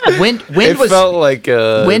faces. Wind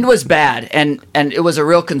was bad, and it was a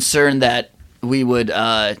real concern that we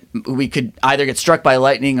could either get struck by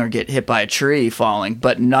lightning or get hit by a tree falling.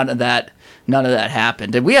 But none of that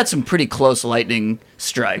happened, and we had some pretty close lightning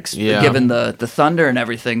strikes, given the thunder and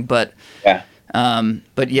everything. But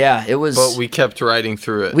it was. But we kept riding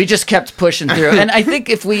through it. We just kept pushing through, and I think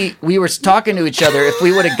if we were talking to each other, if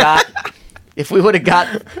we would have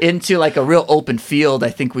got into like a real open field, I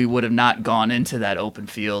think we would have not gone into that open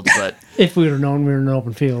field. But if we would have known we were in an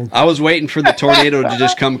open fild, I was waiting for the tornado to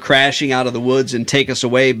just come crashing out of the woods and take us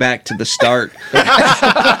away back to the start.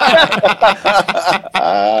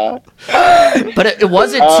 But it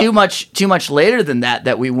wasn't too much later than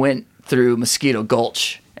that we went through Mosquito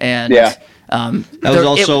Gulch, and that was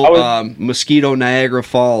also Mosquito Niagara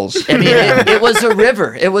Falls. I mean, it was a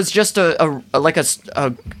river. It was just a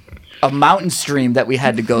mountain stream that we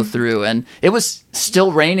had to go through, and it was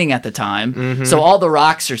still raining at the time, so all the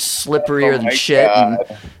rocks are slipperier than shit.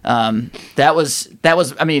 And that was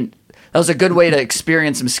a good way to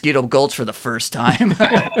experience Mosquito Gulch for the first time.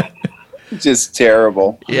 Just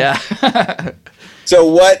terrible. Yeah. So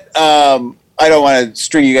what? I don't want to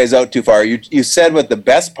string you guys out too far. You said what the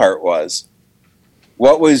best part was.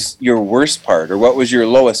 What was your worst part, or what was your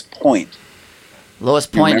lowest point?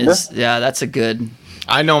 Lowest point is that's a good.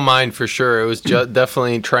 I know mine for sure. It was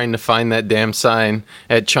definitely trying to find that damn sign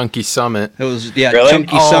at Chunky Summit. It was Really?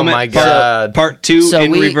 Chunky Oh Summit. my God. Part 2 So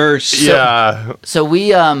in we- reverse. Yeah. So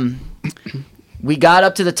we got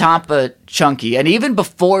up to the top of Chunky, and even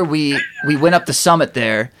before we went up the summit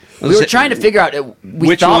there, we were trying to figure out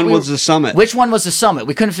Which one was the summit? Which one was the summit?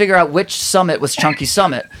 We couldn't figure out which summit was Chunky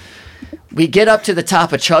Summit. We get up to the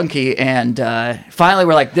top of Chunky, and finally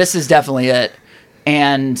we're like, this is definitely it.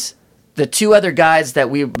 And the two other guys that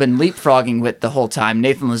we've been leapfrogging with the whole time,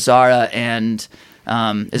 Nathan Lazara and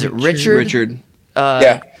is it Richard? Richard.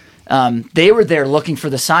 They were there looking for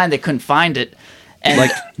the sign. They couldn't find it. And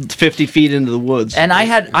Like 50 feet into the woods. and I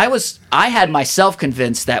had myself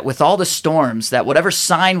convinced that with all the storms, that whatever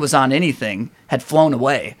sign was on anything had flown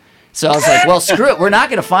away. So I was like, well, screw it. We're not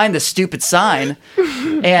going to find this stupid sign.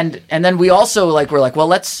 And then we also we're like,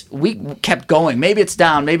 well, we kept going. Maybe it's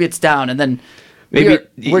down. And then Maybe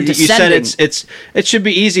we're you descending. said it should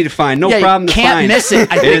be easy to find. No Yeah, you problem to can't find. miss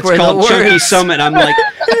it. I And think it's were the called Chunky words. Summit. I'm like,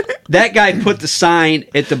 that guy put the sign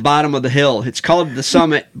at the bottom of the hill. It's called the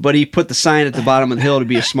summit, but he put the sign at the bottom of the hill to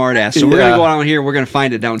be a smartass. So we're Yeah. gonna go down here. We're gonna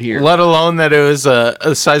find it down here. Let alone that it was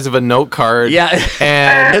the size of a note card. Yeah.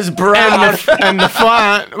 And It was brown. and the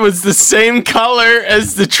font was the same color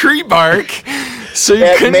as the tree bark. So you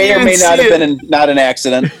It couldn't may or even may not see have it. been not an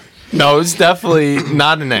accident. No, it was definitely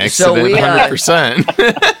not an accident. we,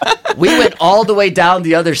 100%. We went all the way down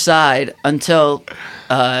the other side until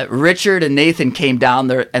Richard and Nathan came down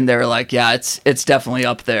there, and they were like, yeah, it's definitely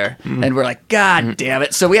up there. And we're like, God damn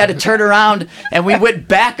it. So we had to turn around, and we went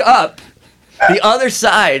back up the other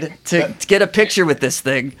side to get a picture with this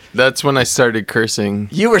thing. That's when I started cursing.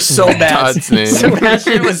 You were so bad. Todd's name.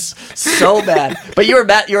 Sebastian was so bad. But you were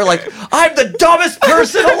bad. You were like, I'm the dumbest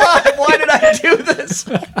person alive. Why did I do this?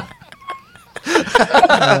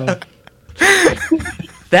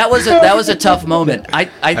 That was a tough moment. I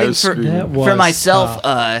think was for screwed. That was for myself,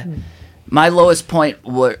 tough. my lowest point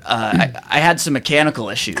were I had some mechanical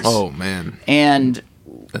issues. Oh, man. And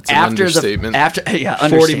That's an after understatement. 40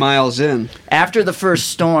 understatement. miles in. After the first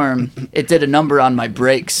storm, it did a number on my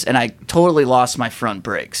brakes, and I totally lost my front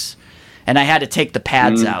brakes. And I had to take the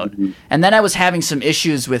pads out. And then I was having some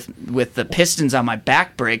issues with the pistons on my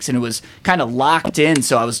back brakes, and it was kind of locked in,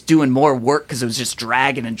 so I was doing more work because it was just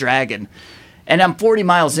dragging and dragging. And I'm 40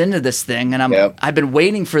 miles into this thing, and I've been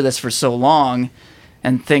waiting for this for so long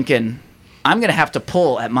and thinking, I'm going to have to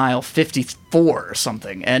pull at mile 54 or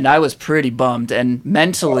something. And I was pretty bummed. And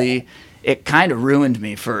mentally, it kind of ruined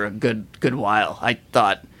me for a good while. I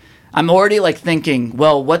thought, I'm already thinking,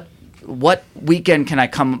 well, what weekend can I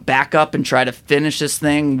come back up and try to finish this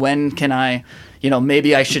thing? When can I,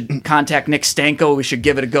 maybe I should contact Nick Stanko. We should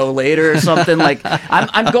give it a go later or something.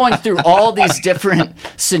 I'm going through all these different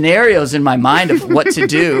scenarios in my mind of what to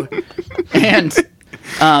do. And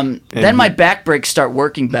then my back brakes start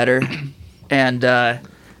working better. And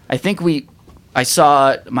I think I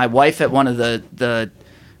saw my wife at one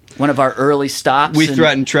of our early stops. We and-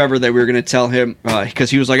 threatened Trevor that we were going to tell him because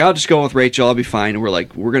he was like, "I'll just go with Rachel. I'll be fine." And we're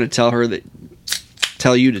like, "We're going to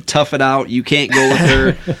tell you to tough it out. You can't go with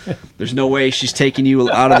her. There's no way she's taking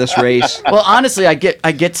you out of this race." Well, honestly, I get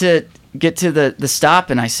to the stop,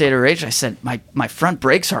 and I say to Rachel, I said, my front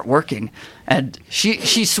brakes aren't working, and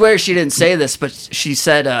she swears she didn't say this, but she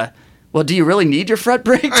said, well, do you really need your front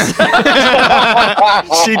brakes?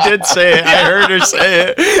 She did say it. I heard her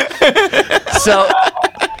say it.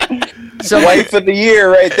 So Wife of the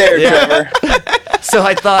year right there, Trevor. So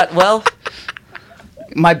I thought, well,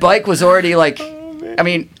 my bike was already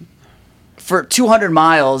for 200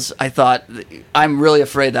 miles, I thought, I'm really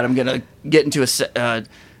afraid that I'm going to get into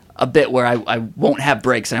a bit where I won't have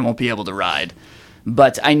brakes and I won't be able to ride.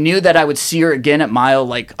 But I knew that I would see her again at mile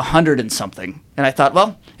 100 and something. And I thought,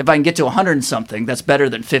 well, if I can get to 100 and something, that's better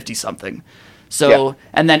than 50 something. So, Yep.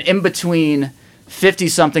 And then in between 50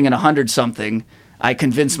 something and 100 something, I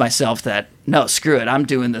convinced myself that, no, screw it, I'm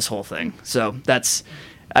doing this whole thing. So that's,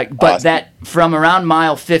 but Awesome. that from around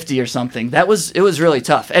mile 50 or something, it was really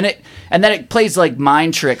tough. And then it plays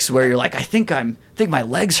mind tricks where you're like, I think my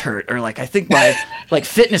legs hurt, or I think my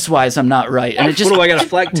fitness wise I'm not right. And it just What do I got, a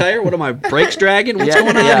flat tire? What are my brakes dragging? What's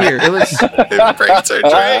going on yeah, here? It was Brakes are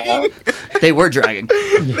dragging. they were dragging.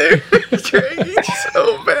 They're dragging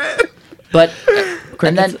so bad. But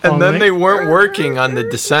and then And then they weren't working on the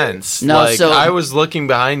descents. No, so- I was looking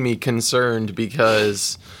behind me concerned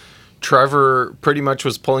because Trevor pretty much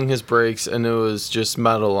was pulling his brakes and it was just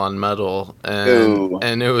metal on metal Ooh.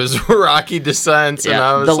 and it was rocky descents and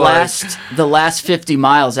I was the last 50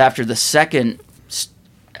 miles after the second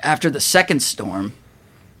storm,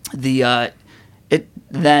 I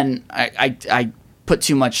put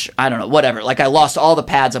too much, I don't know, whatever. Like I lost all the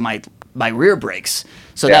pads on my rear brakes.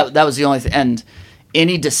 So that was the only thing. And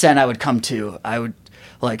any descent I would come to, I would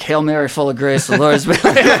like, Hail Mary, full of grace, the Lord is with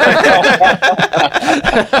you.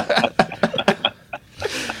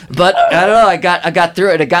 But I don't know, I got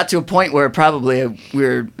through it. It got to a point where probably we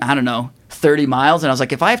were, I don't know, 30 miles. And I was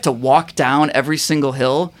like, if I have to walk down every single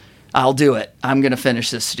hill, I'll do it. I'm going to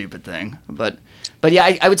finish this stupid thing. But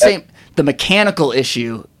yeah, I would say the mechanical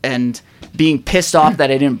issue and being pissed off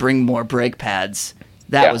that I didn't bring more brake pads,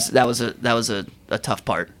 that was a tough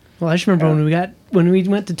part. Well, I just remember when we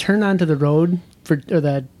went to turn onto the road or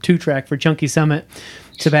the 2-track for Chunky Summit,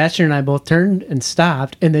 Sebastian and I both turned and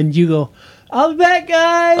stopped, and then you go, "I'll be back,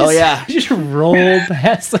 guys!" Oh yeah, you just rolled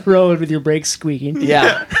past the road with your brakes squeaking.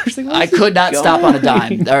 Yeah, I could not stop on a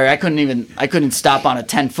dime, or I couldn't stop on a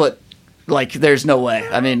 10-foot. Like, there's no way.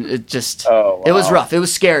 I mean, it just it was rough. It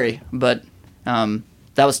was scary, but that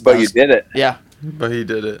was. But you did it. Yeah, but he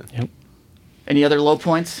did it. Yep. Any other low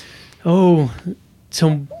points? Oh,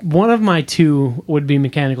 so one of my two would be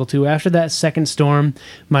mechanical too. After that second storm,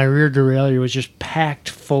 my rear derailleur was just packed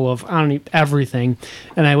full of everything,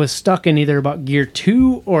 and I was stuck in either about gear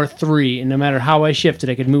 2 or 3, and no matter how I shifted,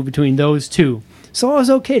 I could move between those two. So I was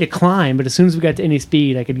okay to climb, but as soon as we got to any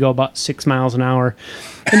speed, I could go about 6 miles an hour,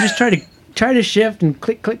 and just try to shift and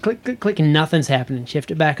click, click, click, click, click, and nothing's happening.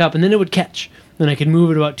 Shift it back up, and then it would catch. Then I could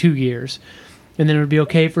move it about 2 gears. And then it would be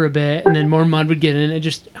okay for a bit, and then more mud would get in it,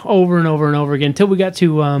 just over and over and over again, until we got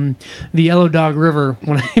to the Yellow Dog River,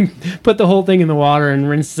 when I put the whole thing in the water and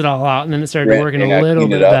rinsed it all out, and then it started working a little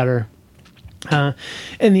bit better. And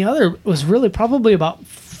the other was really probably about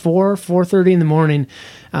 4:30 in the morning.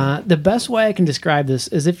 The best way I can describe this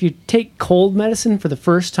is if you take cold medicine for the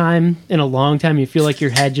first time in a long time, you feel like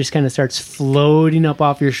your head just kind of starts floating up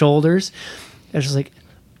off your shoulders. It's just like,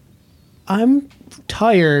 I'm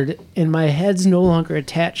tired and my head's no longer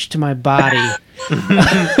attached to my body.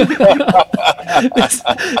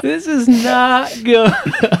 This is not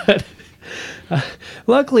good.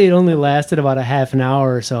 Luckily, it only lasted about a half an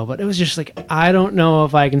hour or so, but it was just like, I don't know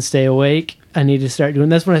if I can stay awake. I need to start doing.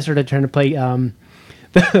 That's when I started trying to play the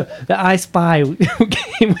I Spy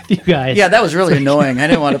game with you guys. Yeah, that was really annoying. I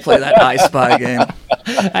didn't want to play that I Spy game.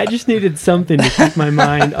 I just needed something to keep my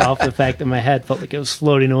mind off the fact that my head felt like it was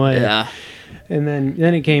floating away. Yeah. And then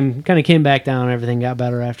it came back down, and everything got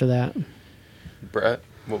better after that. Brett,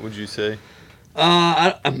 what would you say?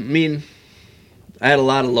 I mean, I had a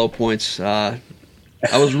lot of low points. I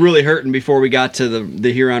was really hurting before we got to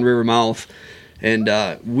the Huron River mouth, and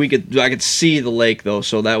I could see the lake though,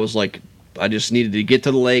 so that was like, I just needed to get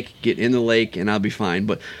to the lake, get in the lake, and I'll be fine.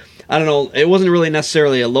 But I don't know, it wasn't really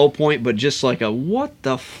necessarily a low point, but just like a what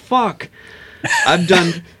the fuck. I've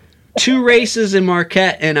done 2 races in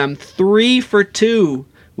Marquette, and I'm 3 for 2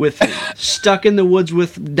 with stuck in the woods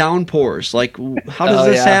with downpours. Like, how does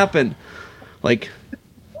this happen? Like,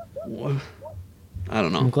 I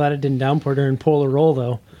don't know. I'm glad it didn't downpour during Polar Roll,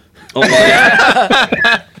 though. Oh,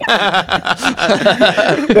 yeah.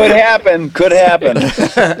 Could happen.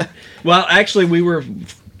 Well, actually, we were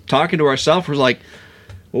talking to ourselves. We're like,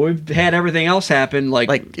 well, we've had everything else happen. Like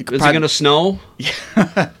is it going to snow? Is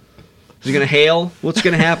it going to hail? What's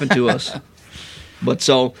going to happen to us? But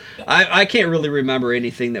so I can't really remember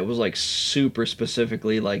anything that was like super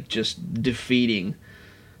specifically like just defeating.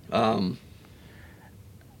 I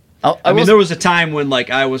mean, there was a time when like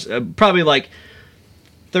I was probably like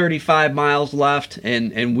 35 miles left,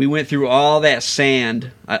 and we went through all that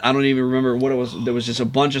sand. I don't even remember what it was. There was just a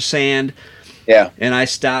bunch of sand. Yeah. And I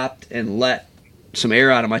stopped and let some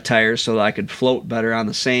air out of my tires so that I could float better on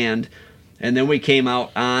the sand. And then we came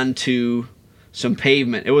out onto some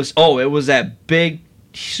pavement. It was that big,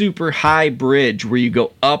 super high bridge where you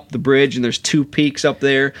go up the bridge and there's 2 peaks up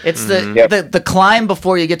there. It's the climb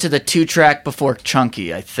before you get to the 2-track before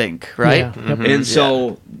Chunky, I think, right? Yeah. Mm-hmm. And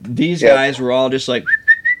so these guys were all just like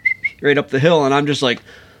right up the hill, and I'm just like,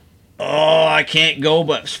 oh, I can't go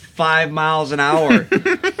but 5 miles an hour.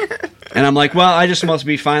 And I'm like, well, I just must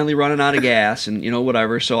be finally running out of gas, and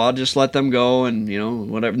whatever. So I'll just let them go, and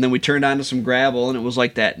whatever. And then we turned onto some gravel, and it was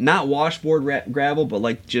like that, not washboard gravel, but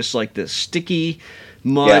like just like this sticky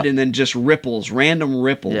mud, and then just random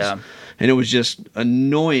ripples. Yeah. And it was just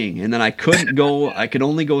annoying. And then I couldn't go. I could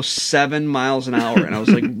only go 7 miles an hour, and I was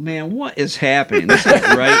like, man, what is happening? This ain't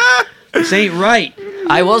right. This ain't right.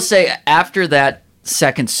 I will say, after that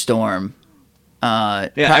second storm,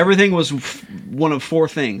 everything was one of 4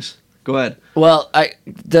 things. Go ahead. Well,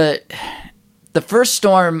 the first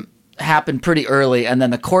storm happened pretty early, and then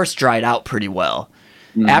the course dried out pretty well.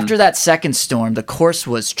 after that second storm, the course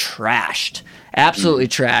was trashed, absolutely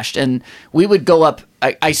trashed. And we would go up,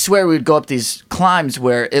 I swear we would go up these climbs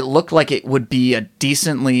where it looked like it would be a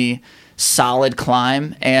decently solid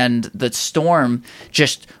climb, and the storm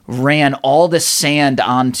just ran all this sand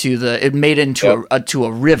onto it made it into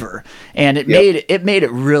a river, and it made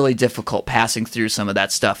it really difficult passing through some of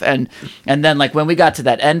that stuff. And then like when we got to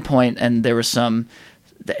that end point, and there was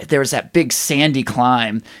that big sandy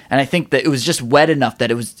climb, and I think that it was just wet enough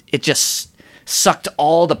that it just sucked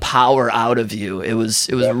all the power out of you. It was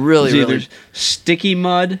really Either sticky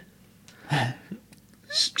mud,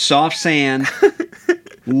 soft sand,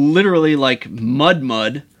 literally like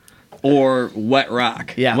mud, or wet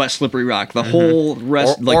rock, wet slippery rock. The whole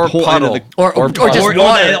rest, or whole puddle, end of or just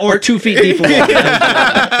water, or 2 feet deep of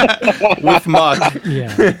water. with mud.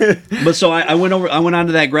 Yeah. But so I went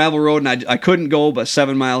onto that gravel road, and I couldn't go but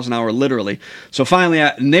 7 miles an hour, literally. So finally,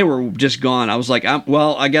 and they were just gone. I was like,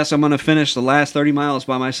 I guess I'm gonna finish the last 30 miles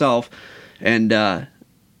by myself, and I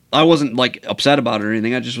wasn't like upset about it or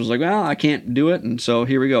anything. I just was like, well, I can't do it, and so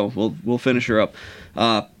here we go. We'll finish her up.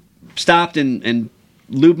 Stopped and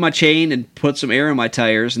lubed my chain and put some air in my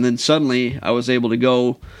tires, and then suddenly I was able to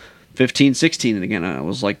go 15, 16, and again I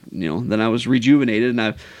was like, then I was rejuvenated,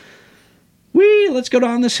 and let's go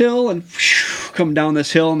down this hill, and come down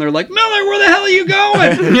this hill, and they're like, Miller, where the hell are you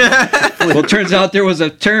going? Well, it turns out there was a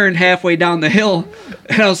turn halfway down the hill,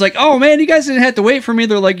 and I was like, oh man, you guys didn't have to wait for me.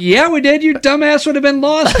 They're like, yeah, we did. Your dumbass would have been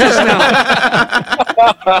lost just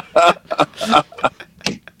now.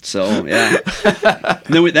 So yeah,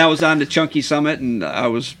 and then that was on to Chunky Summit, and I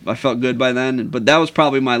felt good by then. But that was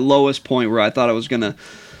probably my lowest point, where I thought I was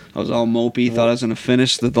all mopey, thought I was gonna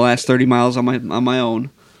finish the last 30 miles on my own.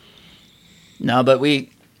 No, but I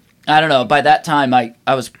don't know. By that time, I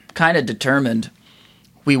was kind of determined.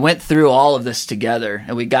 We went through all of this together,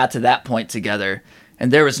 and we got to that point together,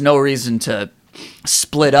 and there was no reason to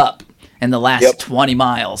split up in the last 20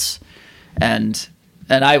 miles, and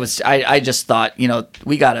I just thought,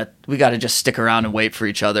 we gotta just stick around and wait for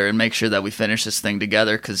each other and make sure that we finish this thing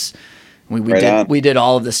together, because we did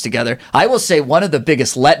all of this together. I will say one of the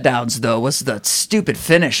biggest letdowns though was the stupid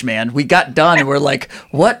finish, man. We got done and we're like,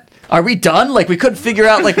 what? Are we done? Like we couldn't figure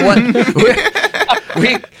out like what.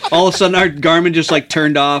 we all of a sudden our Garmin just like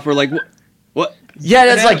turned off. We're like, what?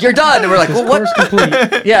 Yeah, it's like you're done, and we're like, well, what?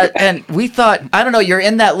 Complete. Yeah, and we thought, I don't know, you're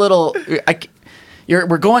in that little.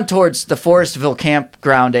 We're going towards the Forestville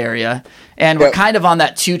campground area, and we're kind of on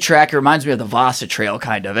that 2-track. It reminds me of the Vasa Trail,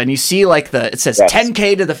 kind of. And you see, like, it says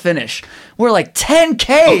 10K to the finish. We're like,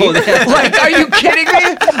 10K? Like, are you kidding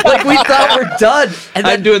me? Like, we thought we're done. And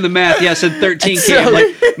then, I'm doing the math. Yeah, I said 13K. I'm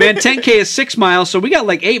like, man, 10K is 6 miles, so we got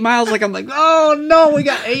like 8 miles. Like, I'm like, oh no, we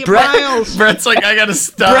got 8 miles. Brett's like, I gotta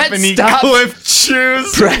stop Brett and eat stops. Cliff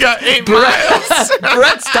Chews. We got 8 miles.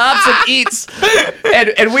 Brett stops and eats,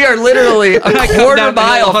 and we are literally a quarter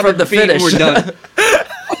mile from the finish. We're done.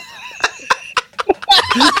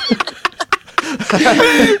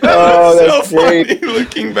 Oh, that's so great. funny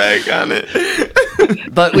looking back on it.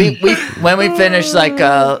 But we when we finished, like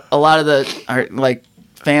a lot of our like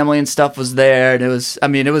family and stuff was there, and it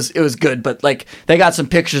was good. But like they got some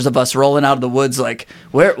pictures of us rolling out of the woods, like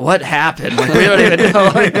what happened? Like, we don't even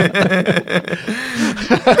know. Like,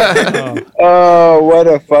 Oh, what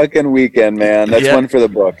a fucking weekend, man. That's Yeah. one for the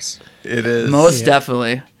books. It is. most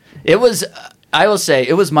definitely, it was. I will say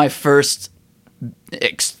it was my first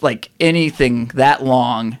like anything that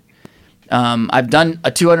long. I've done a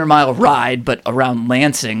 200-mile ride, but around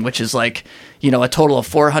Lansing, which is like, a total of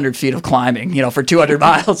 400 feet of climbing, for 200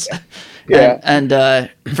 miles. Yeah. And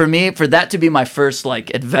for me, for that to be my first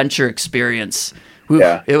like adventure experience,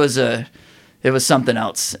 it was something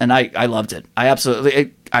else, and I loved it. I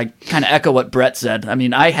kind of echo what Brett said. I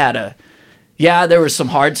mean, there was some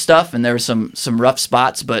hard stuff and there were some rough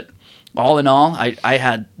spots, but all in all, I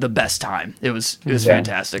had the best time. It was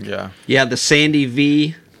fantastic. Yeah. Yeah, the Sandy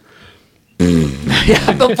V.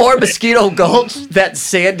 Yeah, before Mosquito Gulch, that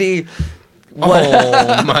sandy.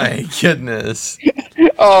 Oh my goodness.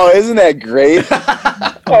 Oh, isn't that great?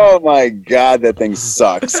 Oh my God, that thing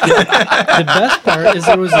sucks. The best part is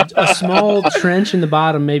there was a small trench in the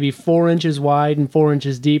bottom, maybe 4 inches wide and 4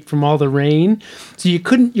 inches deep from all the rain. So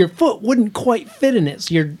your foot wouldn't quite fit in it.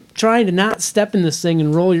 So you're trying to not step in this thing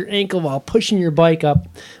and roll your ankle while pushing your bike up.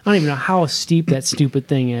 I don't even know how steep that stupid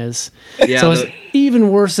thing is. Yeah, So it's even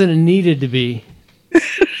worse than it needed to be.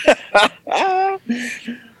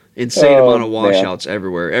 insane Oh, amount of man. washouts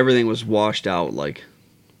everywhere. Everything was washed out. Like,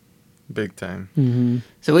 Big time.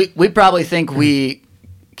 So we probably think we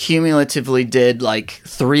cumulatively did like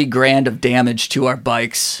 $3,000 of damage to our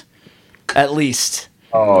bikes, at least.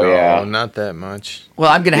 Oh, No, yeah. not that much.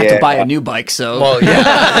 Well, I'm gonna have to Yeah. buy a new bike, so Well, yeah.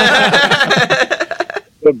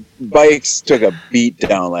 The bikes took a beat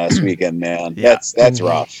down last weekend, man. Yeah. That's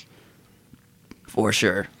rough. for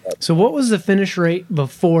sure. So what was the finish rate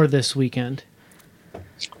before this weekend?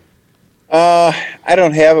 I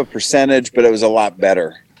don't have a percentage, but it was a lot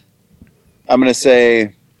better. I'm going to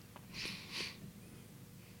say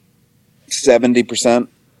 70%.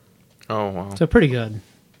 Oh wow. So pretty good.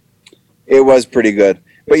 It was pretty good.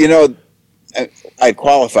 But, you know, I'd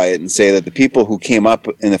qualify it and say that the people who came up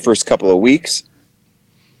in the first couple of weeks,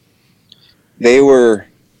 they've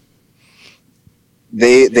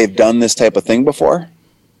done this type of thing before.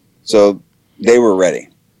 So they were ready.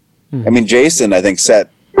 I mean, Jason, I think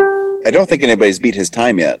I don't think anybody's beat his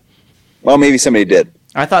time yet. Well, maybe somebody did.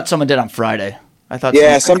 I thought someone did on Friday. I thought.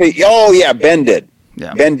 Yeah, somebody. Oh, yeah, Ben did.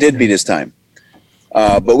 Yeah. Ben did beat his time.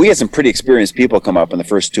 But we had some pretty experienced people come up in the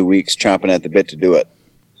first 2 weeks, chomping at the bit to do it.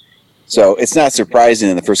 So it's not surprising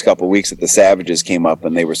in the first couple of weeks that the Savages came up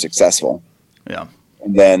and they were successful. Yeah.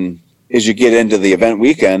 And then as you get into the event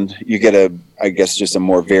weekend, you get just a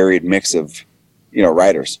more varied mix of,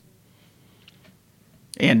 riders.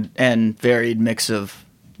 And varied mix of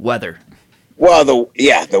weather. Well,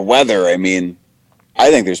 the weather. I mean, I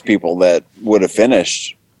think there's people that would have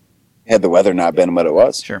finished had the weather not been what it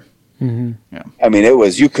was. Sure. I mean,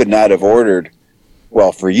 you could not have ordered,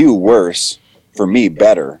 well, for you, worse, for me,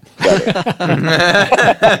 better.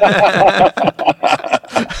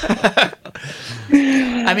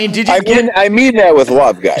 I mean, did you I mean that with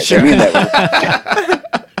love, guys. Sure. I mean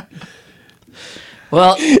that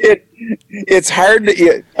Well, it's hard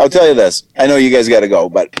to, I'll tell you this. I know you guys got to go,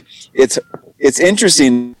 but it's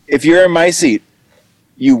interesting. If you're in my seat,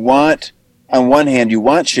 on one hand, you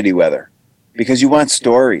want shitty weather because you want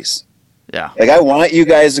stories. yeah. Like, I want you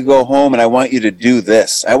guys to go home and I want you to do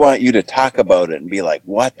this. I want you to talk about it and be like,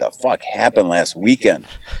 what the fuck happened last weekend?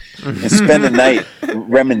 And spend the night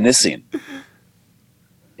reminiscing.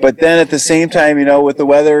 But then at the same time, with the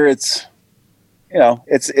weather, it's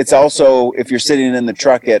also, if you're sitting in the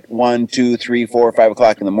truck at 1, 2, 3, 4, 5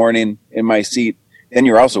 o'clock in the morning in my seat, then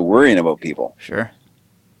you're also worrying about people. Sure.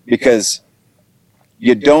 Because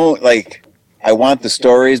you don't, I want the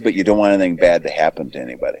stories, but you don't want anything bad to happen to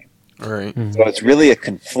anybody. Right. So it's really a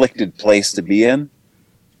conflicted place to be in.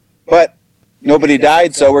 But nobody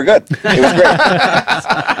died, so we're good. It was great.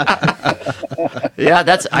 Yeah,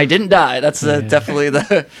 I didn't die. That's definitely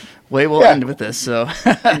the way we'll end with this. So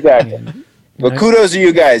Exactly. Well, kudos to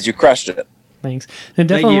you guys. You crushed it. Thanks. And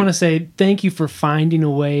definitely you. want to say thank you for finding a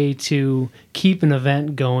way to keep an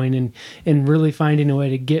event going and really finding a way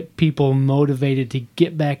to get people motivated to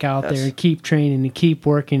get back out there and keep training and keep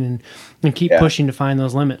working and keep pushing to find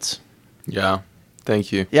those limits. Yeah.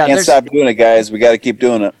 Thank you. yeah, Can't stop doing it, guys. We got to keep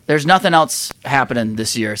doing it. there's nothing else happening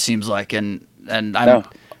this year, it seems like, and I'm No.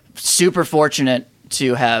 super fortunate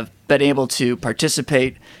to have been able to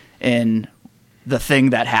participate in the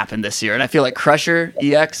thing that happened this year. And I feel like Crusher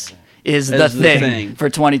EX is the thing for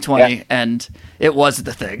 2020, Yeah. and it was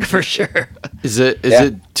the thing for sure. Is it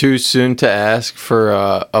Yeah. too soon to ask for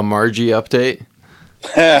a Margie update?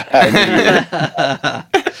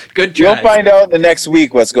 Good You'll try. find out in the next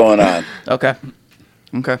week what's going on. Okay.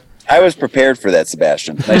 I was prepared for that,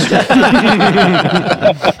 Sebastian. Nice job.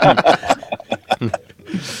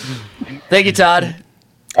 Thank you, Todd.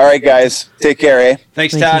 All right, guys. Take care, eh?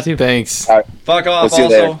 Thanks, Thank you, Todd. too. Thanks. All right. Fuck off. We'll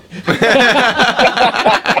see you Also,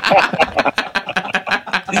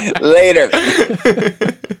 Later.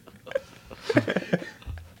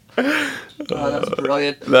 Oh, that's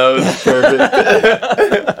brilliant. That was perfect.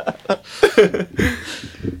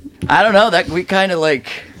 I don't know, that we kind of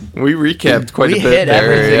We recapped quite we a bit hit there.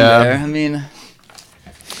 everything Yeah. there. I mean,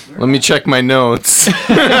 Let me check my notes.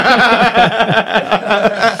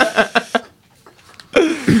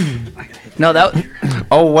 no, that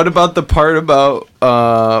Oh, what about the part about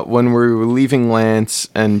when we were leaving Lance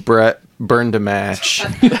and Brett burned a match? I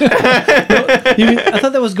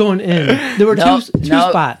thought that was going in. There were two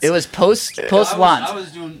spots. It was post launch. I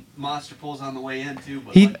was doing monster pulls on the way in too,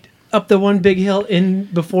 but He up the one big hill in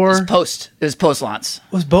before It was post launch.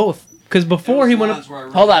 was both because before he went up.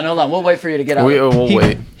 Hold on. We'll wait for you to get out. We'll He,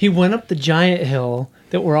 wait. he went up the giant hill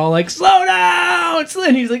that we're all like, slow down,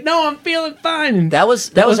 and he's like, no, I'm feeling fine. And That was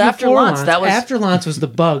after before launch. That was after launch was the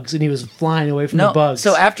bugs, and he was flying away from the no. bugs.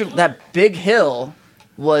 So after that big hill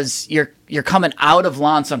was you're coming out of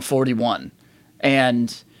Lance on 41,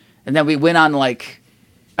 and then we went on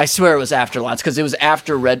I swear it was after Lance because it was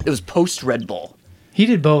post Red Bull. he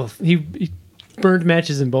did both. He burned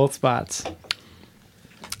matches in both spots.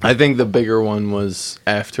 I think the bigger one was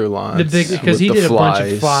after launch. The big because he with did the a bunch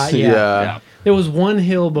of flies. fly. Yeah. It was one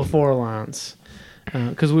hill before Lance,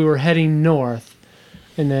 because we were heading north,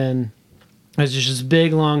 and then it was just this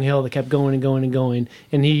big long hill that kept going and going and going,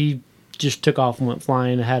 and he just took off and went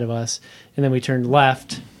flying ahead of us, and then we turned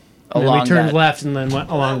left. And then we turned left and then went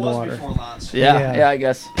along the water. Yeah, I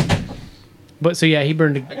guess. But so yeah, he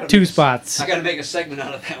burned 2 spots. I got to make a segment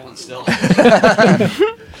out of that one still.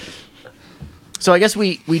 So I guess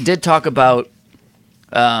we did talk about.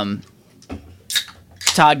 Todd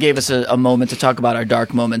gave us a moment to talk about our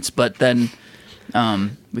dark moments, but then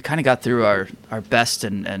we kind of got through our best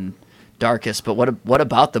and darkest. But what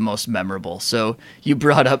about the most memorable? So you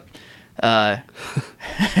brought up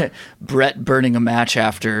Brett burning a match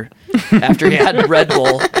after he had Red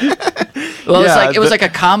Bull. Well, it was like a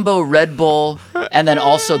combo Red Bull, and then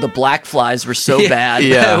also the black flies were so bad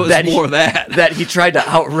that he tried to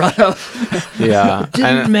outrun them. Yeah.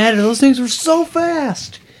 Didn't matter. Those things were so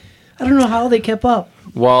fast. I don't know how they kept up.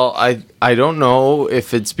 Well, I don't know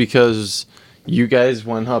if it's because you guys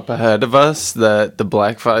went up ahead of us that the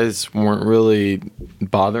black flies weren't really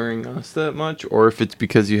bothering us that much, or if it's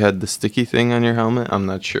because you had the sticky thing on your helmet. I'm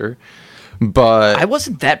not sure. But I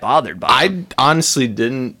wasn't that bothered by them. I honestly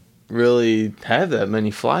didn't really have that many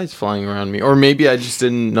flies flying around me, or maybe I just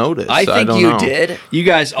didn't notice. I think don't you know. did. You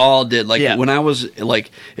guys all did. Like Yeah. when I was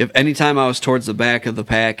like, if anytime I was towards the back of the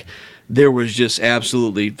pack, there was just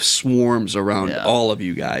absolutely swarms around all of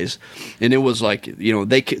you guys, and it was like, you know,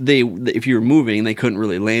 they if you were moving, they couldn't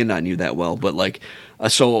really land on you that well. But like,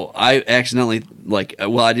 so I accidentally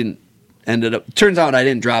I didn't ended up. Turns out I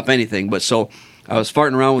didn't drop anything, but so. I was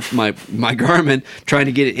farting around with my Garmin, trying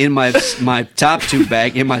to get it in my top tube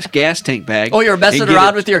bag, in my gas tank bag. Oh, you're messing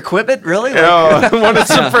around with your equipment? Really? Oh, what a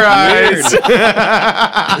surprise!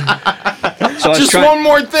 So Just one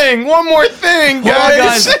more thing,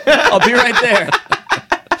 guys. I'll be right there.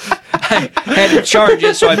 I had to charge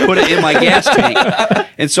it, so I put it in my gas tank.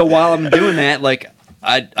 And so while I'm doing that, like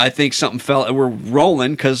I think something fell. We're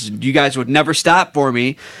rolling because you guys would never stop for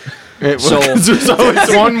me. So there's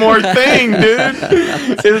always one more thing, dude.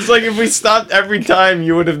 It was like if we stopped every time,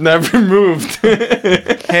 you would have never moved.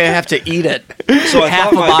 Hey, I have to eat it. So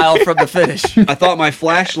Half a mile from the finish. I thought my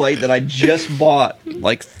flashlight that I just bought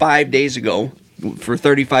like 5 days ago for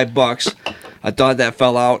 $35, I thought that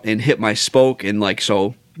fell out and hit my spoke, and like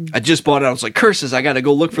so I just bought it. I was like, curses, I got to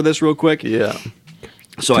go look for this real quick. Yeah.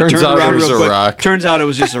 So Turns I turned out around it was real a quick. rock. Turns out it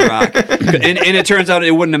was just a rock. and it turns out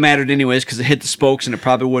it wouldn't have mattered anyways because it hit the spokes and it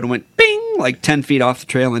probably would have went bing like 10 feet off the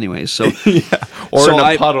trail anyways. So Or so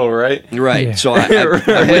in a puddle, right? Right. Yeah. So I went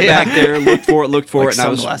back there, looked for it, Like and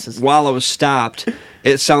I sunglasses. while I was stopped,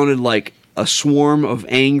 it sounded like a swarm of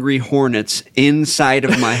angry hornets inside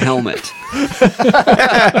of my helmet.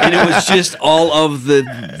 And it was just all of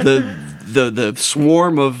the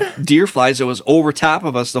swarm of deer flies that was over top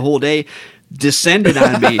of us the whole day descended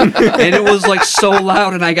on me, and it was like so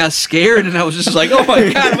loud, and I got scared, and I was just like, oh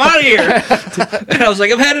my god, I'm out of here. And I was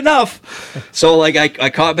like, I've had enough. So like I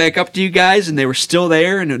caught back up to you guys, and they were still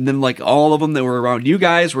there, and then like all of them that were around you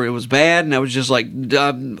guys where it was bad, and I was just like,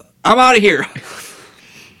 I'm out of here.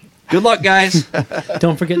 Good luck, guys.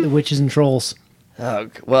 Don't forget the witches and trolls.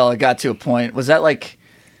 Well, it got to a point. Was that like...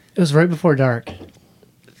 It was right before dark.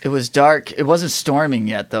 It was dark. It wasn't storming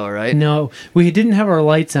yet, though, right? No, we didn't have our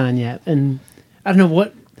lights on yet, and I don't know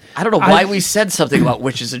what. I don't know why we said something about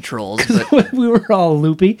witches and trolls. But We were all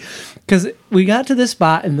loopy because we got to this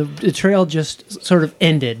spot and the trail just sort of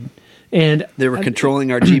ended, and They were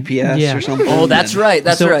controlling our GPS Yeah. or something. oh, that's right.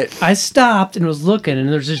 That's so right. I stopped and was looking,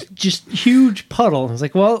 and there's this just huge puddle. I was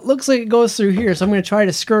like, "Well, it looks like it goes through here, so I'm going to try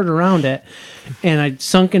to skirt around it." And I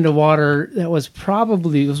sunk into water that was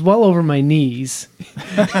well over my knees,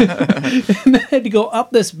 and I had to go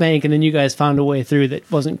up this bank, and then you guys found a way through that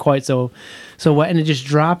wasn't quite so wet, and it just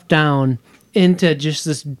dropped down into just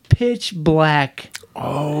this pitch black.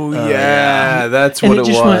 Oh yeah, that's And what it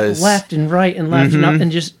it just was. went left and right and left and up and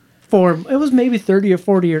just it was maybe 30 or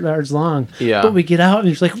 40 yards long. Yeah. But we get out and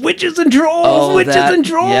it's like witches and trolls, witches and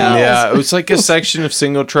trolls. Yeah, it was like a section of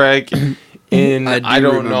single track in I do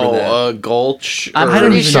don't remember know that. a gulch I'm or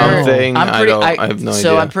pretty sure. something. I have no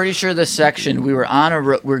so idea. I'm pretty sure this section we were on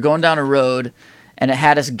we were going down a road, and it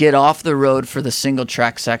had us get off the road for the single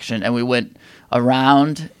track section, and we went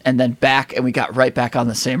around and then back, and we got right back on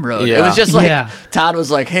the same road. It Yeah. was just like Yeah. Todd was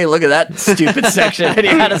like, "Hey, look at that stupid section," and he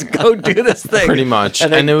had us go do this thing. Pretty much.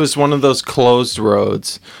 And And, then- it was one of those closed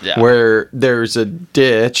roads Yeah. where there's a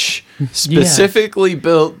ditch specifically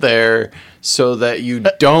built there so that you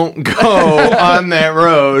don't go on that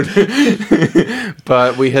road.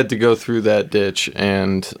 But we had to go through that ditch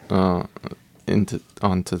and onto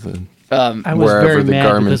the I was wherever very the mad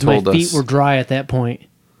Garmin because my told feet us. were dry at that point.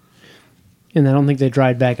 and I don't think they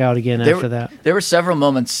dried back out again after that. There were several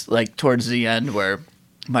moments like towards the end where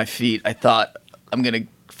my feet, I thought I'm going to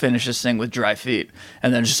finish this thing with dry feet,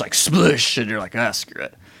 and then just like splish, and you're like, screw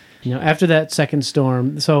it. After that second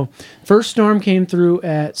storm, so first storm came through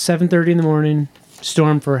at 7:30 in the morning,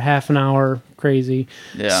 storm for half an hour, crazy.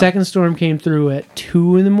 Yeah. Second storm came through at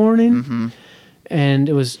 2 in the morning, and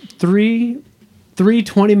it was three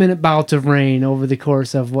 20-minute bouts of rain over the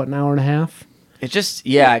course of, an hour and a half? It just,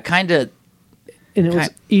 it kind of... And it was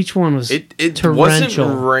each one was it torrential.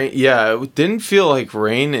 wasn't rain. Yeah, it didn't feel like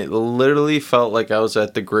rain. It literally felt like I was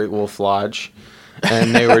at the Great Wolf Lodge,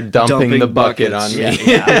 and they were dumping the bucket on me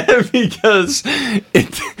because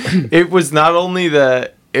it was not only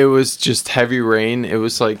that it was just heavy rain. It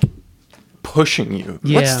was like pushing you.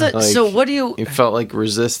 Yeah. It felt like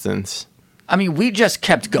resistance. I mean, we just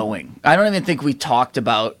kept going. I don't even think we talked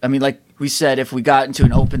about... I mean, like we said, if we got into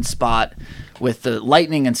an open spot with the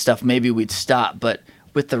lightning and stuff, maybe we'd stop. But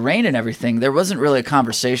with the rain and everything, there wasn't really a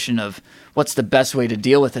conversation of what's the best way to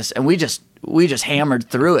deal with this. And we just hammered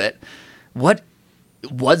through it.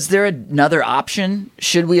 Was there another option?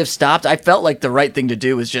 Should we have stopped? I felt like the right thing to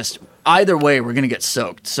do was just... Either way, we're going to get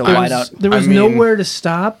soaked. So why not? There was nowhere to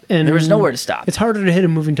stop. And there was nowhere to stop. It's harder to hit a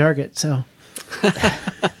moving target, so...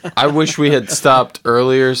 I wish we had stopped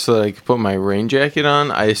earlier so that I could put my rain jacket on.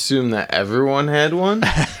 I assume that everyone had one.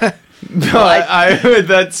 But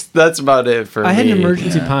that's about it for me. I had an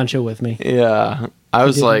emergency poncho with me. Yeah. I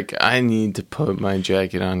was like, I need to put my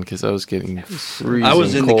jacket on because I was getting freezing I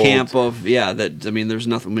was in cold. the camp of, there's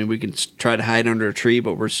nothing. I mean, we can try to hide under a tree,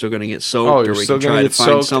 but we're still going to get soaked. You're or we still can going try to to get find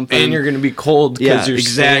soaked, something. and you're going to be cold because you're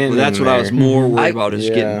exactly. That's what I was more worried about is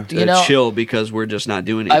getting chill because we're just not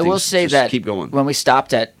doing anything. I will say just that keep going. when we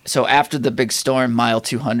stopped after the big storm, mile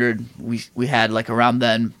 200, we had like around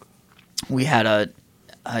then, we had a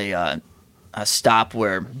stop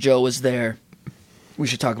where Joe was there. We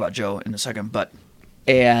should talk about Joe in a second,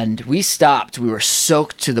 and we stopped. We were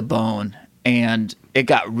soaked to the bone, and it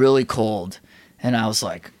got really cold. And I was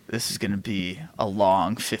like, "This is going to be a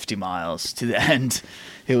long 50 miles to the end."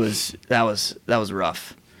 That was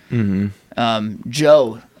rough. Mm-hmm.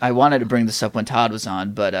 Joe, I wanted to bring this up when Todd was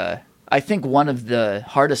on, but I think one of the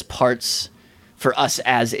hardest parts for us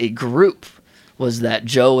as a group was that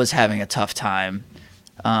Joe was having a tough time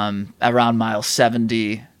around mile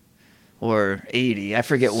 70. Or 80, I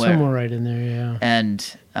forget where. Somewhere right in there, yeah.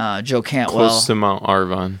 And Joe Cantwell. Close to Mount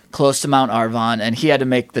Arvon. And he had to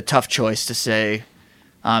make the tough choice to say,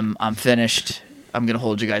 I'm finished. I'm going to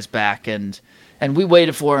hold you guys back. And we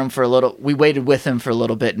waited for him for a little. We waited with him for a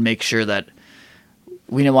little bit and make sure that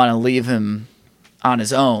we didn't want to leave him on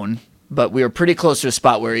his own. But we were pretty close to a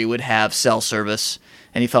spot where he would have cell service.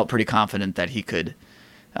 And he felt pretty confident that he could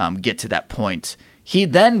get to that point. He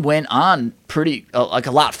then went on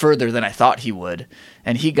a lot further than I thought he would,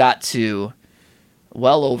 and he got to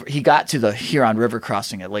the Huron River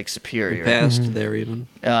crossing at Lake Superior. Passed there even.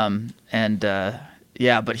 But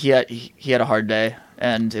he had a hard day,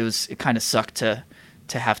 and it kind of sucked to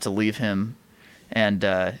have to leave him,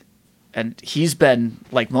 and he's been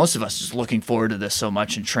like most of us just looking forward to this so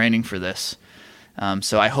much and training for this.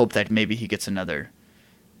 So I hope that maybe he gets another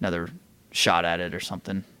shot at it or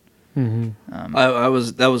something. Mm-hmm. I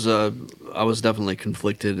was definitely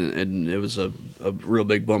conflicted, and it was a real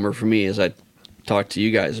big bummer for me as I talked to you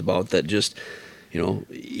guys about that. Just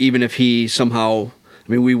even if he somehow,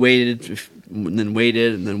 we waited and then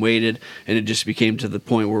waited, and it just became to the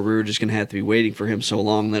point where we were just going to have to be waiting for him so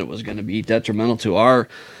long that it was going to be detrimental to our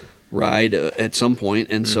ride at some point.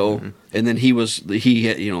 And so, and then he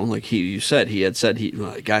had, you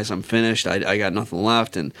said, guys, I'm finished. I got nothing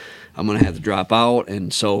left, and I'm going to have to drop out.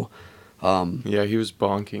 And so, he was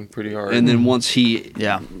bonking pretty hard. And then once he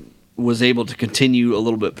was able to continue a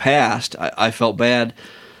little bit past, I felt bad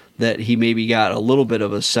that he maybe got a little bit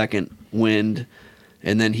of a second wind,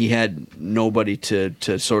 and then he had nobody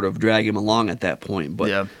to sort of drag him along at that point.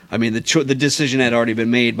 But the decision had already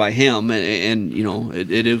been made by him, and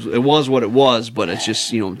it was what it was. But it's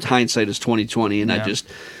just hindsight is 20/20, and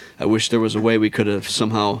I wish there was a way we could have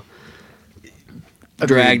somehow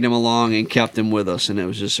dragged him along and kept him with us. And it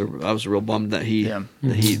was just I was real bummed that he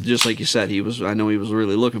just like you said, I know he was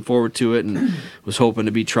really looking forward to it and was hoping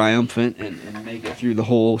to be triumphant and make it through the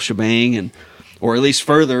whole shebang or at least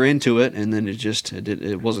further into it, and then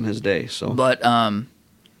it wasn't his day. So, but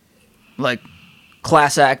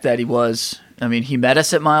class act that he was. He met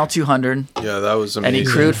us at mile 200. Yeah, that was amazing. And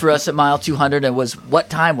he crewed for us at mile 200. And what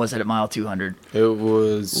time was it at mile 200? It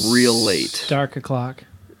was real late. Dark o'clock.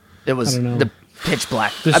 It was I don't know. pitch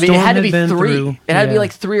black. The I mean, it storm had to had be been 3. through. It had to be Yeah.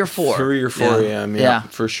 like 3 or 4. 3 or 4 Yeah. a.m. Yeah. Yeah,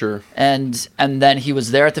 for sure. And then he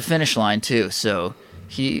was there at the finish line too. So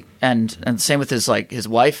he and same with his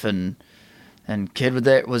wife and kid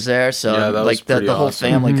was there. So Yeah, that was like the pretty whole awesome.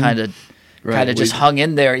 family kind of Right. just We- hung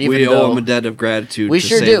in there. Even We though owe him a debt of gratitude. we to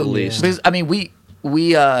sure say do. The least. Because, I mean, we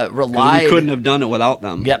 'Cause relied. we couldn't have done it without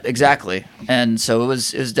them. Yep, exactly. And so it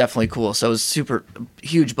was definitely cool. So it was super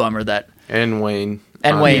huge bummer that And Wayne.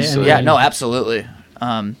 and Wayne. obviously. Yeah, no, absolutely.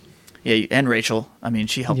 Yeah, and Rachel. I mean,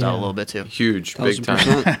 she helped out a Yeah. little bit too. Huge, big time.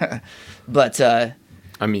 1000%. But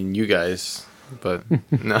I mean, you guys, but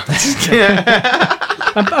no.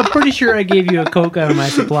 I'm pretty sure I gave you a Coke out of my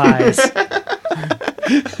supplies.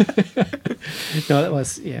 No, that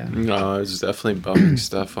was No, it was definitely bumming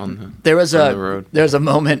stuff on the there was on the road. a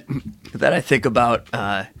moment that I think about,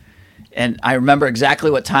 and I remember exactly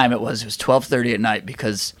what time it was. It was 12:30 at night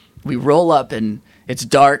because we roll up and it's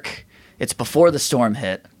dark. It's before the storm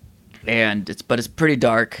hit, and it's pretty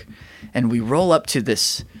dark, and we roll up to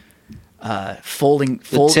this folding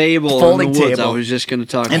Table folding in the woods. table I was just going to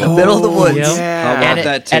talk in about the middle of the woods. yeah. How about And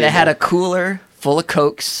that it, table? and it had a cooler full of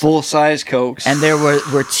Cokes, full size Cokes. and there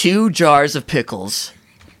were 2 jars of pickles.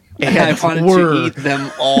 and I wanted to eat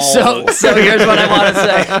them all. So here's what I want to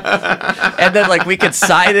say. And then like we could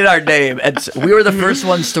sign in our name, and we were the first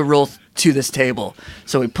ones to roll to this table.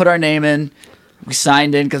 So we put our name in. We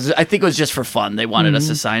signed in because I think it was just for fun. They wanted us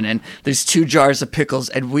to sign in. There's 2 jars of pickles,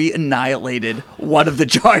 and we annihilated one of the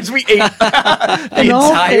jars. We ate the In all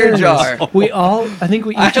entire fairness, jar. I think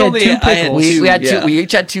we each I had only- 2 I had pickles. We had 2. yeah. We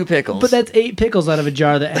each had 2 pickles. But that's 8 pickles out of a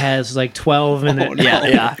jar that has like 12 in it.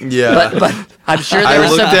 yeah. Yeah. But I'm sure I there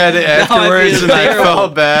was looked some. at it afterwards and I terrible.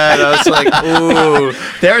 felt bad. I was like, ooh.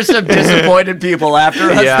 There were some disappointed people after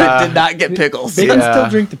us Yeah. that did not get pickles. They can Yeah. still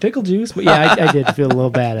drink the pickle juice, but yeah, I did feel a little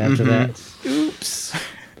bad after that. Oops.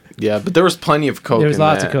 Yeah, but there was plenty of Coke. There was in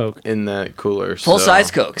lots that, of Coke. in that cooler. Full-size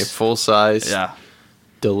Cokes. Yeah, full size. Yeah.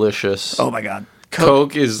 Delicious. Oh my God.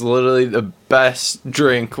 Coke is literally the best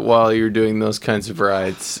drink while you're doing those kinds of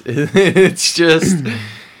rides. It's just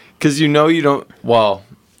because you don't. Well,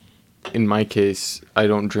 in my case, I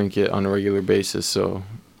don't drink it on a regular basis, so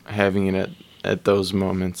having it at those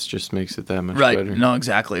moments just makes it that much Right. better. No,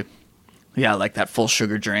 exactly. Yeah, like that full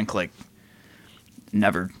sugar drink. Like,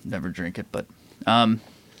 never drink it. But,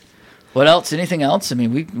 what else? Anything else? I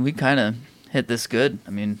mean, we kind of hit this good.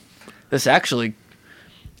 I mean, this actually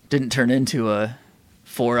didn't turn into a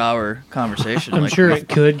 4-hour conversation. I'm like, sure it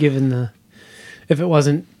could, given if it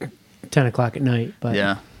wasn't 10 o'clock at night, but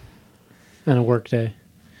Yeah. on a work day.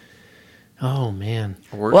 Oh man,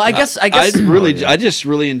 Well, I guess. I just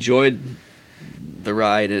really enjoyed the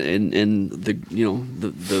ride and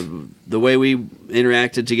the the way we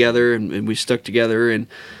interacted together and we stuck together and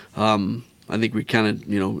I think we kind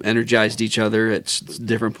of energized each other at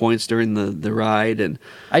different points during the ride and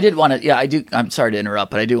I did want to. Yeah, I do. I'm sorry to interrupt,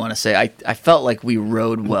 but I do want to say I felt like we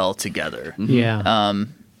rode well together. yeah.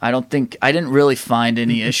 I didn't really find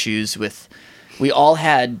any issues with. We all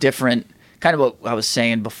had different. Kind of what I was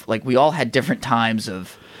saying before, like we all had different times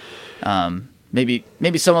of, maybe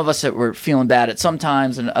some of us that were feeling bad at some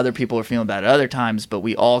times and other people were feeling bad at other times, but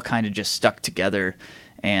we all kind of just stuck together,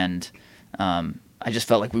 and I just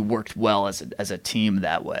felt like we worked well as a team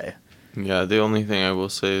that way. Yeah, the only thing I will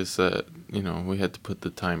say is that we had to put the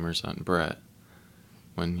timers on Brett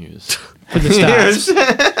when he was. For the stops.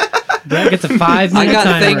 Brett gets a 5-minute I got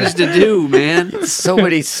timer. things to do, man. So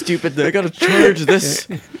many stupid. I got to charge this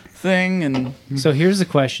thing, and So here's the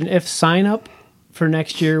question: if sign up for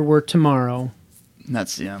next year were tomorrow,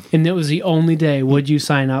 that's and it was the only day, would you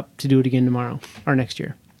sign up to do it again tomorrow or next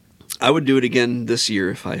year? I would do it again this year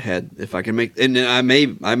if I can make, and I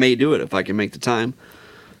may do it if I can make the time.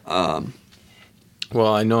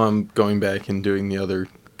 Well, I know I'm going back and doing the other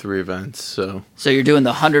 3 events, so So you're doing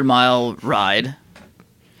the 100-mile ride,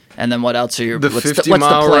 and then what else are you? the what's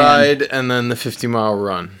 50-mile plan? ride and then the 50-mile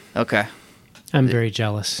run. Okay. I'm very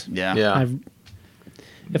jealous. Yeah. Yeah.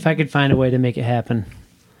 If I could find a way to make it happen.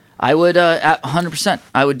 I would 100%.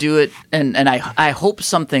 I would do it, and I hope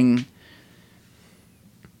something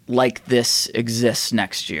like this exists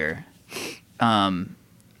next year.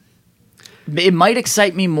 It might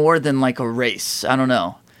excite me more than like a race. I don't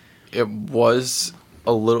know. It was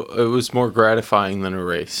more gratifying than a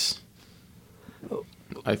race,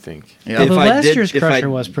 I think. Yeah. If Well, I last did- year's if I- Crusher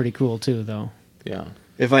was pretty cool too, though. Yeah.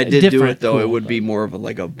 If I did do Different, it though, it cool, would be but- more of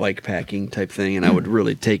a bike packing type thing, and I would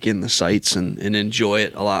really take in the sights and enjoy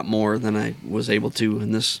it a lot more than I was able to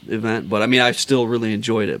in this event. But I mean, I still really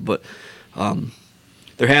enjoyed it. But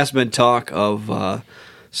there has been talk of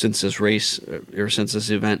since this race or since this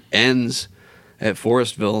event ends at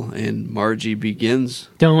Forestville, and Margie begins.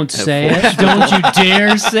 Don't say it. Don't you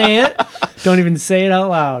dare say it. Don't even say it out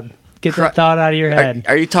loud. Get that thought out of your head.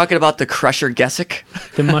 Are you talking about the Crusher Gesick?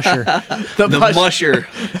 The musher. The musher.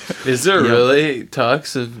 Is there really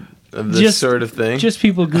talks of this sort of thing? Just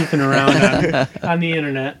people goofing around on the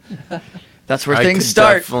internet. That's where I things could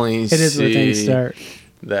start. Definitely It is where things start.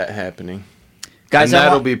 that happening. Guys, and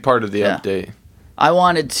that'll be part of the Yeah. update. I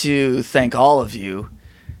wanted to thank all of you.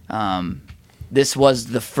 This was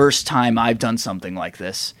the first time I've done something like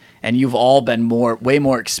this, and you've all been way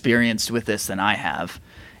more experienced with this than I have.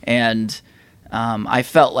 And I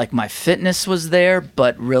felt like my fitness was there,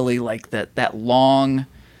 but really like that long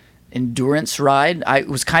endurance ride, it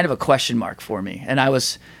was kind of a question mark for me. And I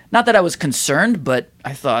was, not that I was concerned, but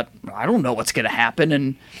I thought, I don't know what's going to happen,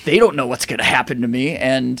 and they don't know what's going to happen to me.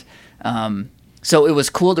 And so it was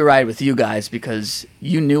cool to ride with you guys because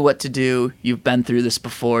you knew what to do. You've been through this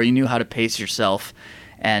before. You knew how to pace yourself.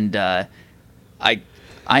 And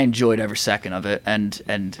I enjoyed every second of it, and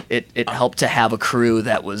it helped to have a crew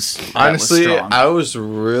that was Honestly, strong. I was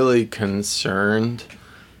really concerned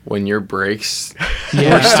when your brakes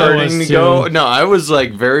Yeah, were starting to go. too. No, I was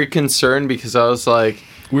like very concerned because I was like,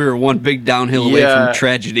 We were one big downhill away Yeah. from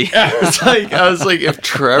tragedy. I was like, if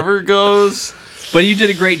Trevor goes, But you did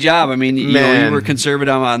a great job. I mean, you Man. were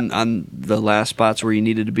conservative on the last spots where you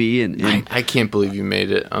needed to be, and I can't believe you made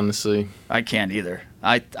it. Honestly, I can't either.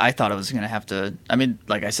 I thought I was gonna have to. I mean,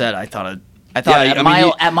 like I said, I thought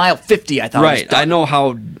Yeah, at mile 50, I thought I was right. done. I know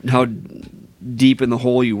how deep in the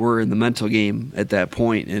hole you were in the mental game at that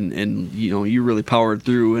point, and you really powered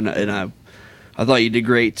through, and I thought you did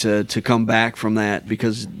great to come back from that,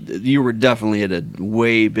 because you were definitely at a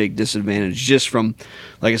way big disadvantage just from,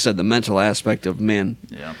 like I said, the mental aspect of, man,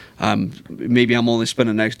 Yeah. maybe I'm only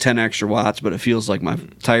spending 10 extra watts, but it feels like my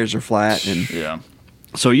tires are flat, and Yeah.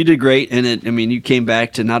 so you did great. And you came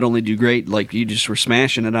back to not only do great, like you just were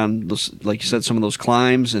smashing it on those, like you said, some of those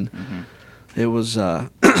climbs, and it was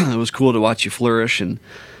it was cool to watch you flourish and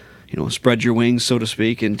spread your wings, so to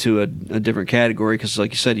speak, into a different category, because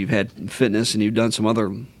like you said, you've had fitness and you've done some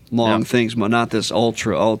other long things, but not this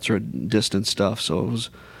ultra distance stuff. So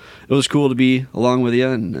it was cool to be along with you,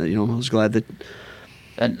 and I was glad that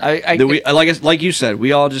And that we, like you said,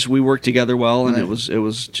 we all we worked together well, and it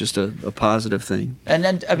was just a positive thing. And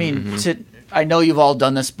then, I mean, I know you've all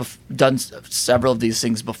done this, done several of these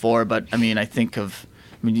things before, but I mean,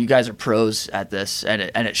 you guys are pros at this, and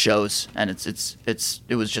it shows, and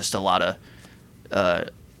it was just a lot of,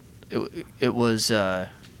 it was.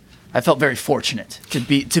 I felt very fortunate to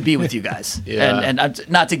be with you guys, Yeah. and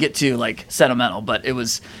not to get too like sentimental, but it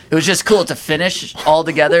was just cool to finish all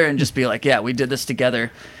together and just be like, yeah, we did this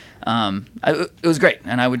together. It was great,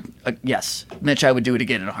 and I would yes, Mitch, I would do it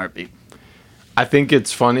again in a heartbeat. I think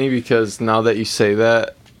it's funny because now that you say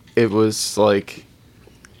that, it was like,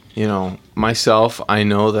 myself, I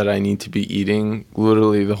know that I need to be eating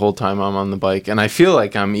literally the whole time I'm on the bike, and I feel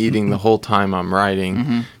like I'm eating the whole time I'm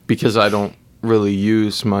riding because I don't really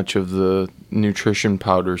use much of the nutrition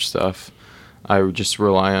powder stuff. I would just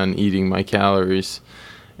rely on eating my calories,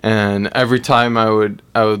 and every time I would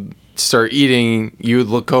start eating, you would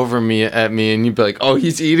look over at me and you'd be like, oh,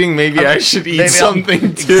 he's eating, maybe I should eat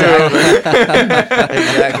something too.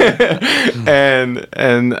 Exactly.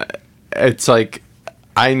 and it's like,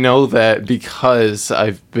 I know that because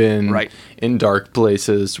I've been in dark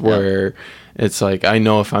places where it's like, I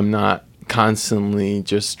know if I'm not constantly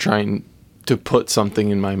just trying to put something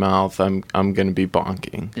in my mouth, I'm going to be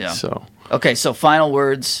bonking. Yeah. So Okay, so final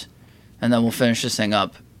words, and then we'll finish this thing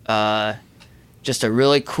up. Just a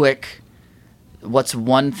really quick, what's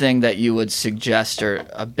one thing that you would suggest or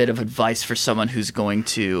a bit of advice for someone who's going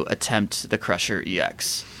to attempt the Crusher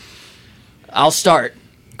EX? I'll start.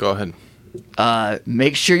 go ahead.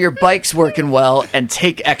 Make sure your bike's working well and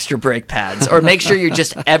take extra brake pads, or make sure you're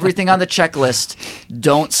just everything on the checklist.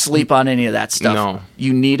 Don't sleep on any of that stuff. No.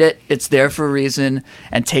 You need it. It's there for a reason,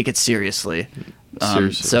 and take it seriously.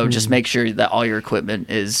 Seriously. So just make sure that all your equipment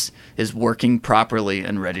is working properly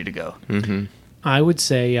and ready to go. I would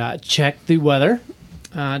say check the weather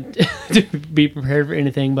to be prepared for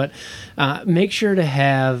anything, but make sure to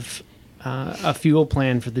have a fuel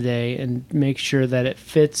plan for the day and make sure that it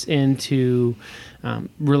fits into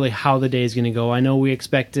really how the day is going to go. I know we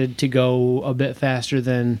expected to go a bit faster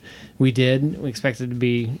than we did. We expected to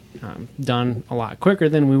be done a lot quicker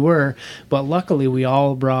than we were, but luckily we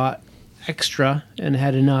all brought extra and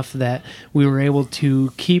had enough that we were able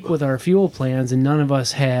to keep with our fuel plans, and none of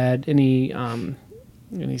us had any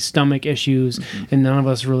stomach issues, and none of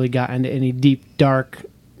us really got into any deep dark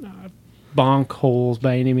bonk holes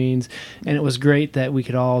by any means. And it was great that we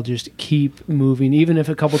could all just keep moving. Even if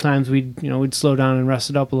a couple times we'd slow down and rest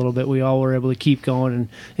it up a little bit, we all were able to keep going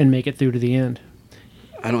and make it through to the end.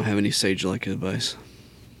 I don't have any sage-like advice.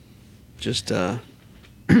 Just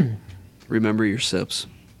remember your sips.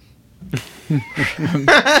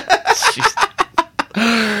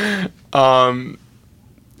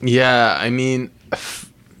 Yeah, I mean,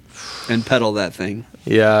 And pedal that thing.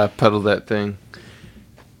 yeah, pedal that thing.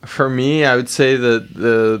 For me, I would say that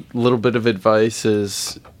the little bit of advice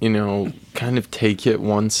is, kind of take it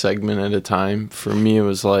one segment at a time. For me, it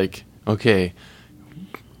was like, okay,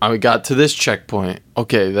 I got to this checkpoint.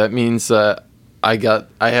 Okay, that means that I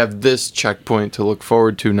have this checkpoint to look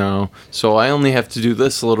forward to now. So I only have to do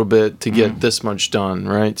this a little bit to get this much done,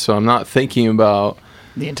 right? So I'm not thinking about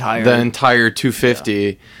The entire 250.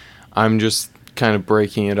 Yeah. I'm just kind of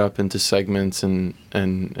breaking it up into segments and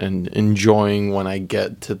enjoying when I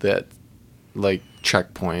get to that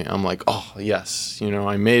checkpoint. I'm like, oh yes,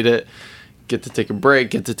 I made it. Get to take a break,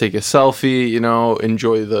 get to take a selfie,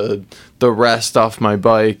 enjoy the rest off my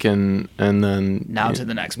bike, and then to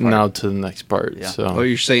the next part. Now to the next part. Yeah. So Oh,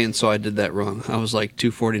 you're saying so I did that wrong. I was like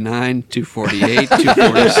 249, 248,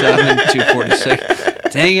 247,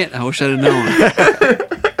 246. Dang it, I wish I'd have known.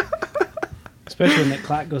 Especially when that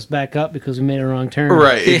clock goes back up because we made a wrong turn.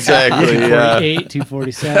 right, exactly. Yeah.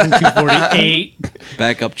 247, 248.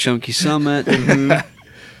 Back up Chunky Summit. Yeah,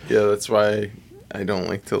 that's why I don't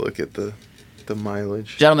like to look at the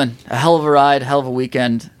mileage. Gentlemen, a hell of a ride, hell of a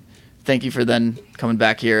weekend. Thank you for then coming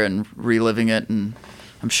back here and reliving it, and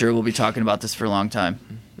I'm sure we'll be talking about this for a long time.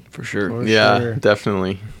 For sure. For Yeah, sure.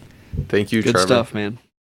 definitely. Thank you, Good Trevor. stuff, man.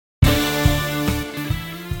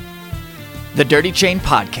 The Dirty Chain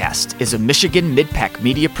Podcast is a Michigan Midpack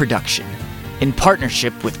Media production in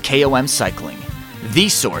partnership with KOM Cycling, the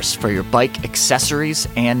source for your bike accessories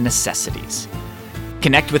and necessities.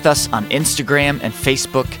 Connect with us on Instagram and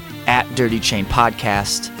Facebook at Dirty Chain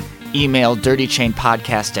Podcast. Email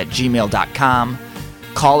dirtychainpodcast@gmail.com.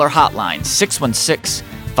 Call our hotline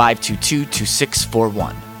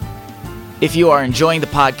 616-522-2641. If you are enjoying the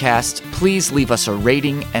podcast, please leave us a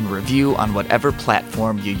rating and review on whatever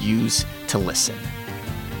platform you use to listen.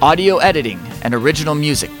 Audio editing and original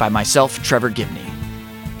music by myself, Trevor Gibney.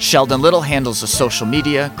 Sheldon Little handles the social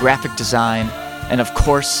media, graphic design, and of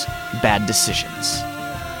course, bad decisions.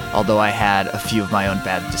 Although I had a few of my own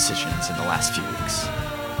bad decisions in the last few weeks.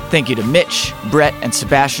 Thank you to Mitch, Brett, and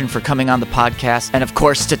Sebastian for coming on the podcast, and of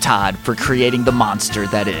course to Todd for creating the monster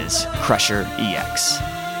that is Crusher EX.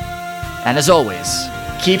 And as always,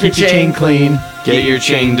 keep your chain clean, Get your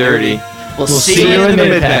chain dirty. We'll see you in the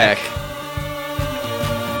mid-pack.